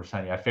Verbruggen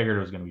 100%. Yeah, I figured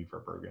it was going to be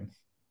Verbruggen.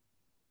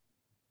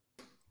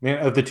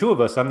 Man, of the two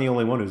of us, I'm the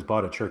only one who's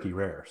bought a Cherokee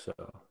rare. So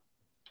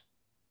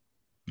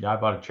yeah, I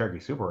bought a Cherokee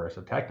super rare.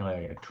 So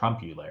technically, I could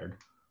trump you, Laird.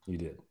 You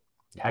did.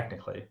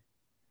 Technically,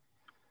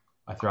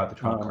 I threw out the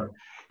trump card.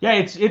 Yeah,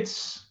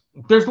 it's.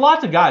 There's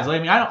lots of guys.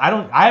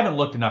 I haven't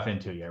looked enough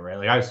into it yet,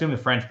 right? I assume the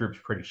French group's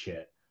pretty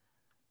shit.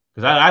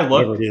 Because I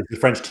looked. The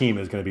French team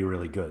is going to be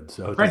really good.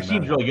 So the French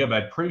team's really good,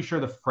 but I'm pretty sure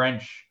the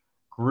French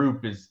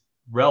group is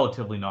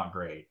relatively not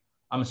great.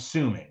 I'm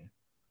assuming.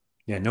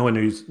 Yeah, no one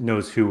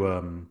knows who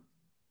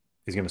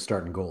is going to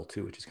start in goal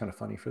too, which is kind of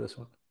funny for this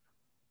one.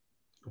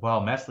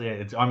 Well, Meslier,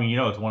 it's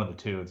one of the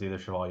two. It's either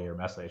Chevalier or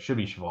Meslier. It should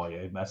be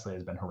Chevalier. Meslier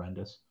has been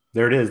horrendous.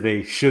 There it is.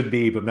 They should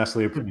be, but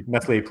Meslier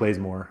plays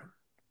more.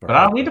 But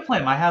I don't need to play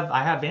him. I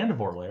have Van der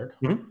Voort, Laird.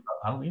 Mm-hmm.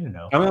 I don't need to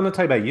know. I'm not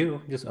talking about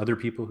you, just other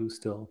people who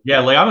still. Yeah,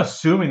 I'm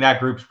assuming that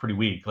group's pretty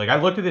weak. I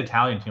looked at the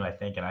Italian team, I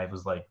think, and I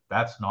was like,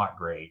 that's not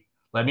great.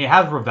 It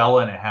has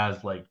Ravella and it has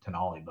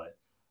Tonali, but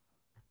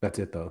that's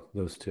it though.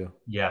 Those two.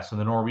 Yeah. So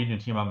the Norwegian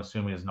team, I'm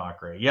assuming, is not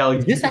great. Yeah.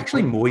 Is this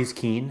actually Moise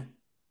Keane?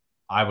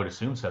 I would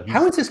assume so.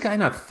 How is this guy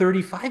not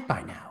 35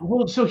 by now?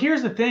 Well, so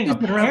here's the thing.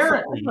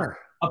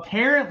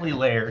 Apparently,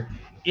 Laird,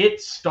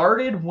 it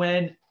started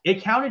when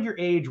it counted your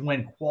age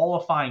when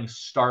qualifying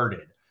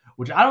started,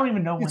 which I don't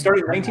even know when it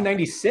started.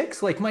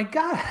 1996. My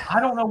God, I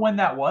don't know when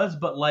that was,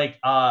 but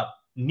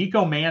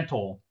Nico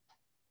Mantle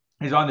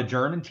is on the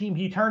German team.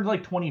 He turns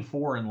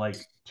 24 in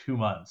 2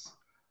 months.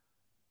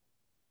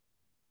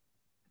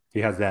 He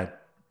has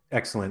that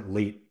excellent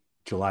late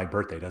July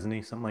birthday, doesn't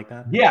he? Something like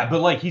that. Yeah,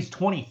 but he's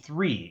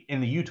 23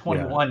 in the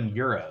U21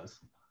 Euros.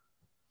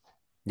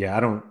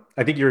 Yeah,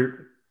 I think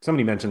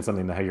somebody mentioned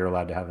something that how you're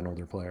allowed to have an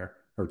older player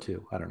or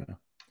two. I don't know.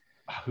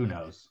 Who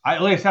knows?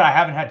 Like I said, I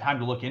haven't had time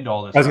to look into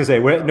all this. I was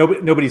going to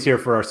say, nobody's here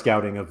for our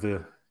scouting of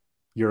the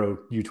Euro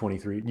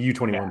U23,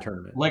 U21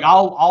 tournament. Like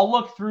I'll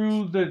look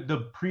through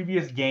the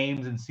previous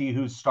games and see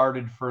who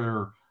started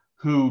for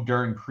who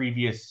during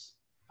previous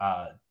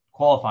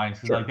qualifying,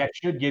 because like that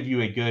should give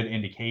you a good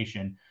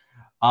indication.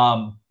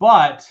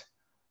 But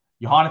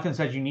Jonathan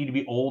says you need to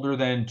be older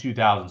than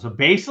 2000. So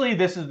basically,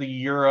 this is the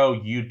Euro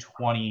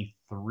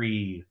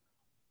U23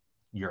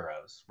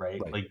 Euros,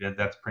 right? Like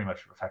that's pretty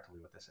much effectively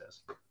what this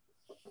is.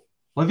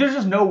 Like, there's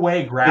just no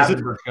way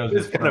Gravenberg goes.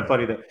 It's kind of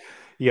funny that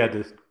you had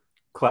to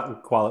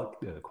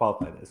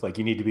qualify this. Like,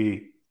 you need to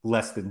be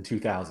less than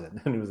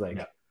 2000, and it was like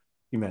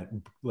you meant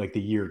like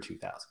the year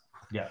 2000.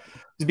 Yeah,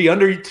 just be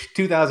under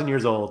 2000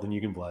 years old, and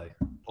you can play.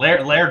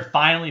 Laird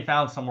finally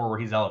found somewhere where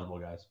he's eligible,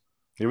 guys.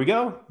 Here we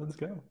go. Let's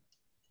go.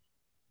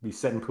 Be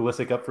setting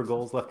Pulisic up for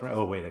goals left and right.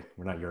 Oh wait,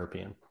 we're not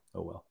European.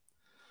 Oh well.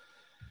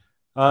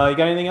 You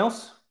got anything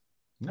else?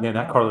 No, man,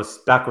 that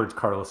backwards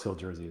Carlos Hill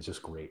jersey is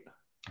just great.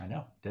 I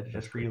know. Did it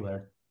just for you,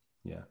 Laird.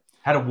 Yeah.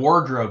 Had a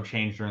wardrobe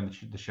change during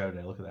the show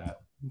today. Look at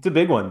that. It's a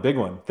big one, big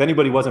one. If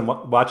anybody wasn't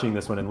watching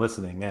this one and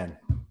listening, man,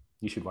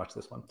 you should watch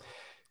this one.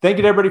 Thank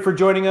you to everybody for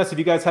joining us. If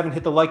you guys haven't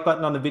hit the like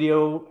button on the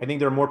video, I think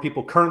there are more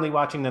people currently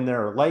watching than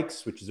there are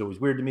likes, which is always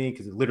weird to me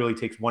because it literally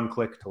takes one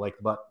click to like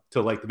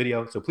the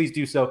video. So please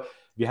do so. If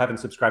you haven't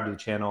subscribed to the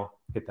channel,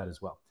 hit that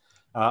as well.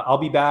 I'll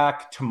be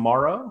back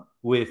tomorrow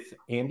with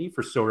Andy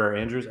for Sorare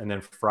Andrews, and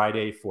then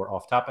Friday for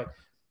Off Topic.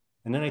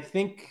 And then I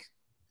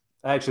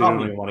actually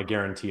don't even want to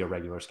guarantee a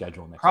regular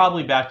schedule next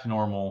probably week. Back to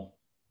normal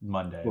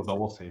Monday, but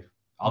we'll see.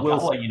 I'll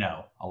let you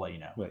know. I'll let you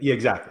know. Yeah,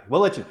 exactly.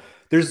 We'll let you.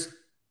 There's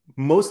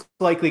most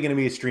likely going to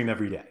be a stream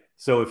every day.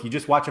 So if you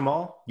just watch them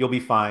all, you'll be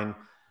fine.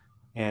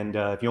 And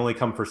if you only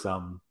come for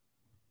some,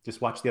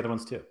 just watch the other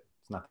ones too.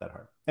 It's not that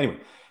hard. Anyway,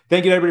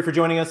 thank you to everybody for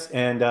joining us,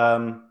 and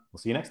we'll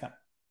see you next time.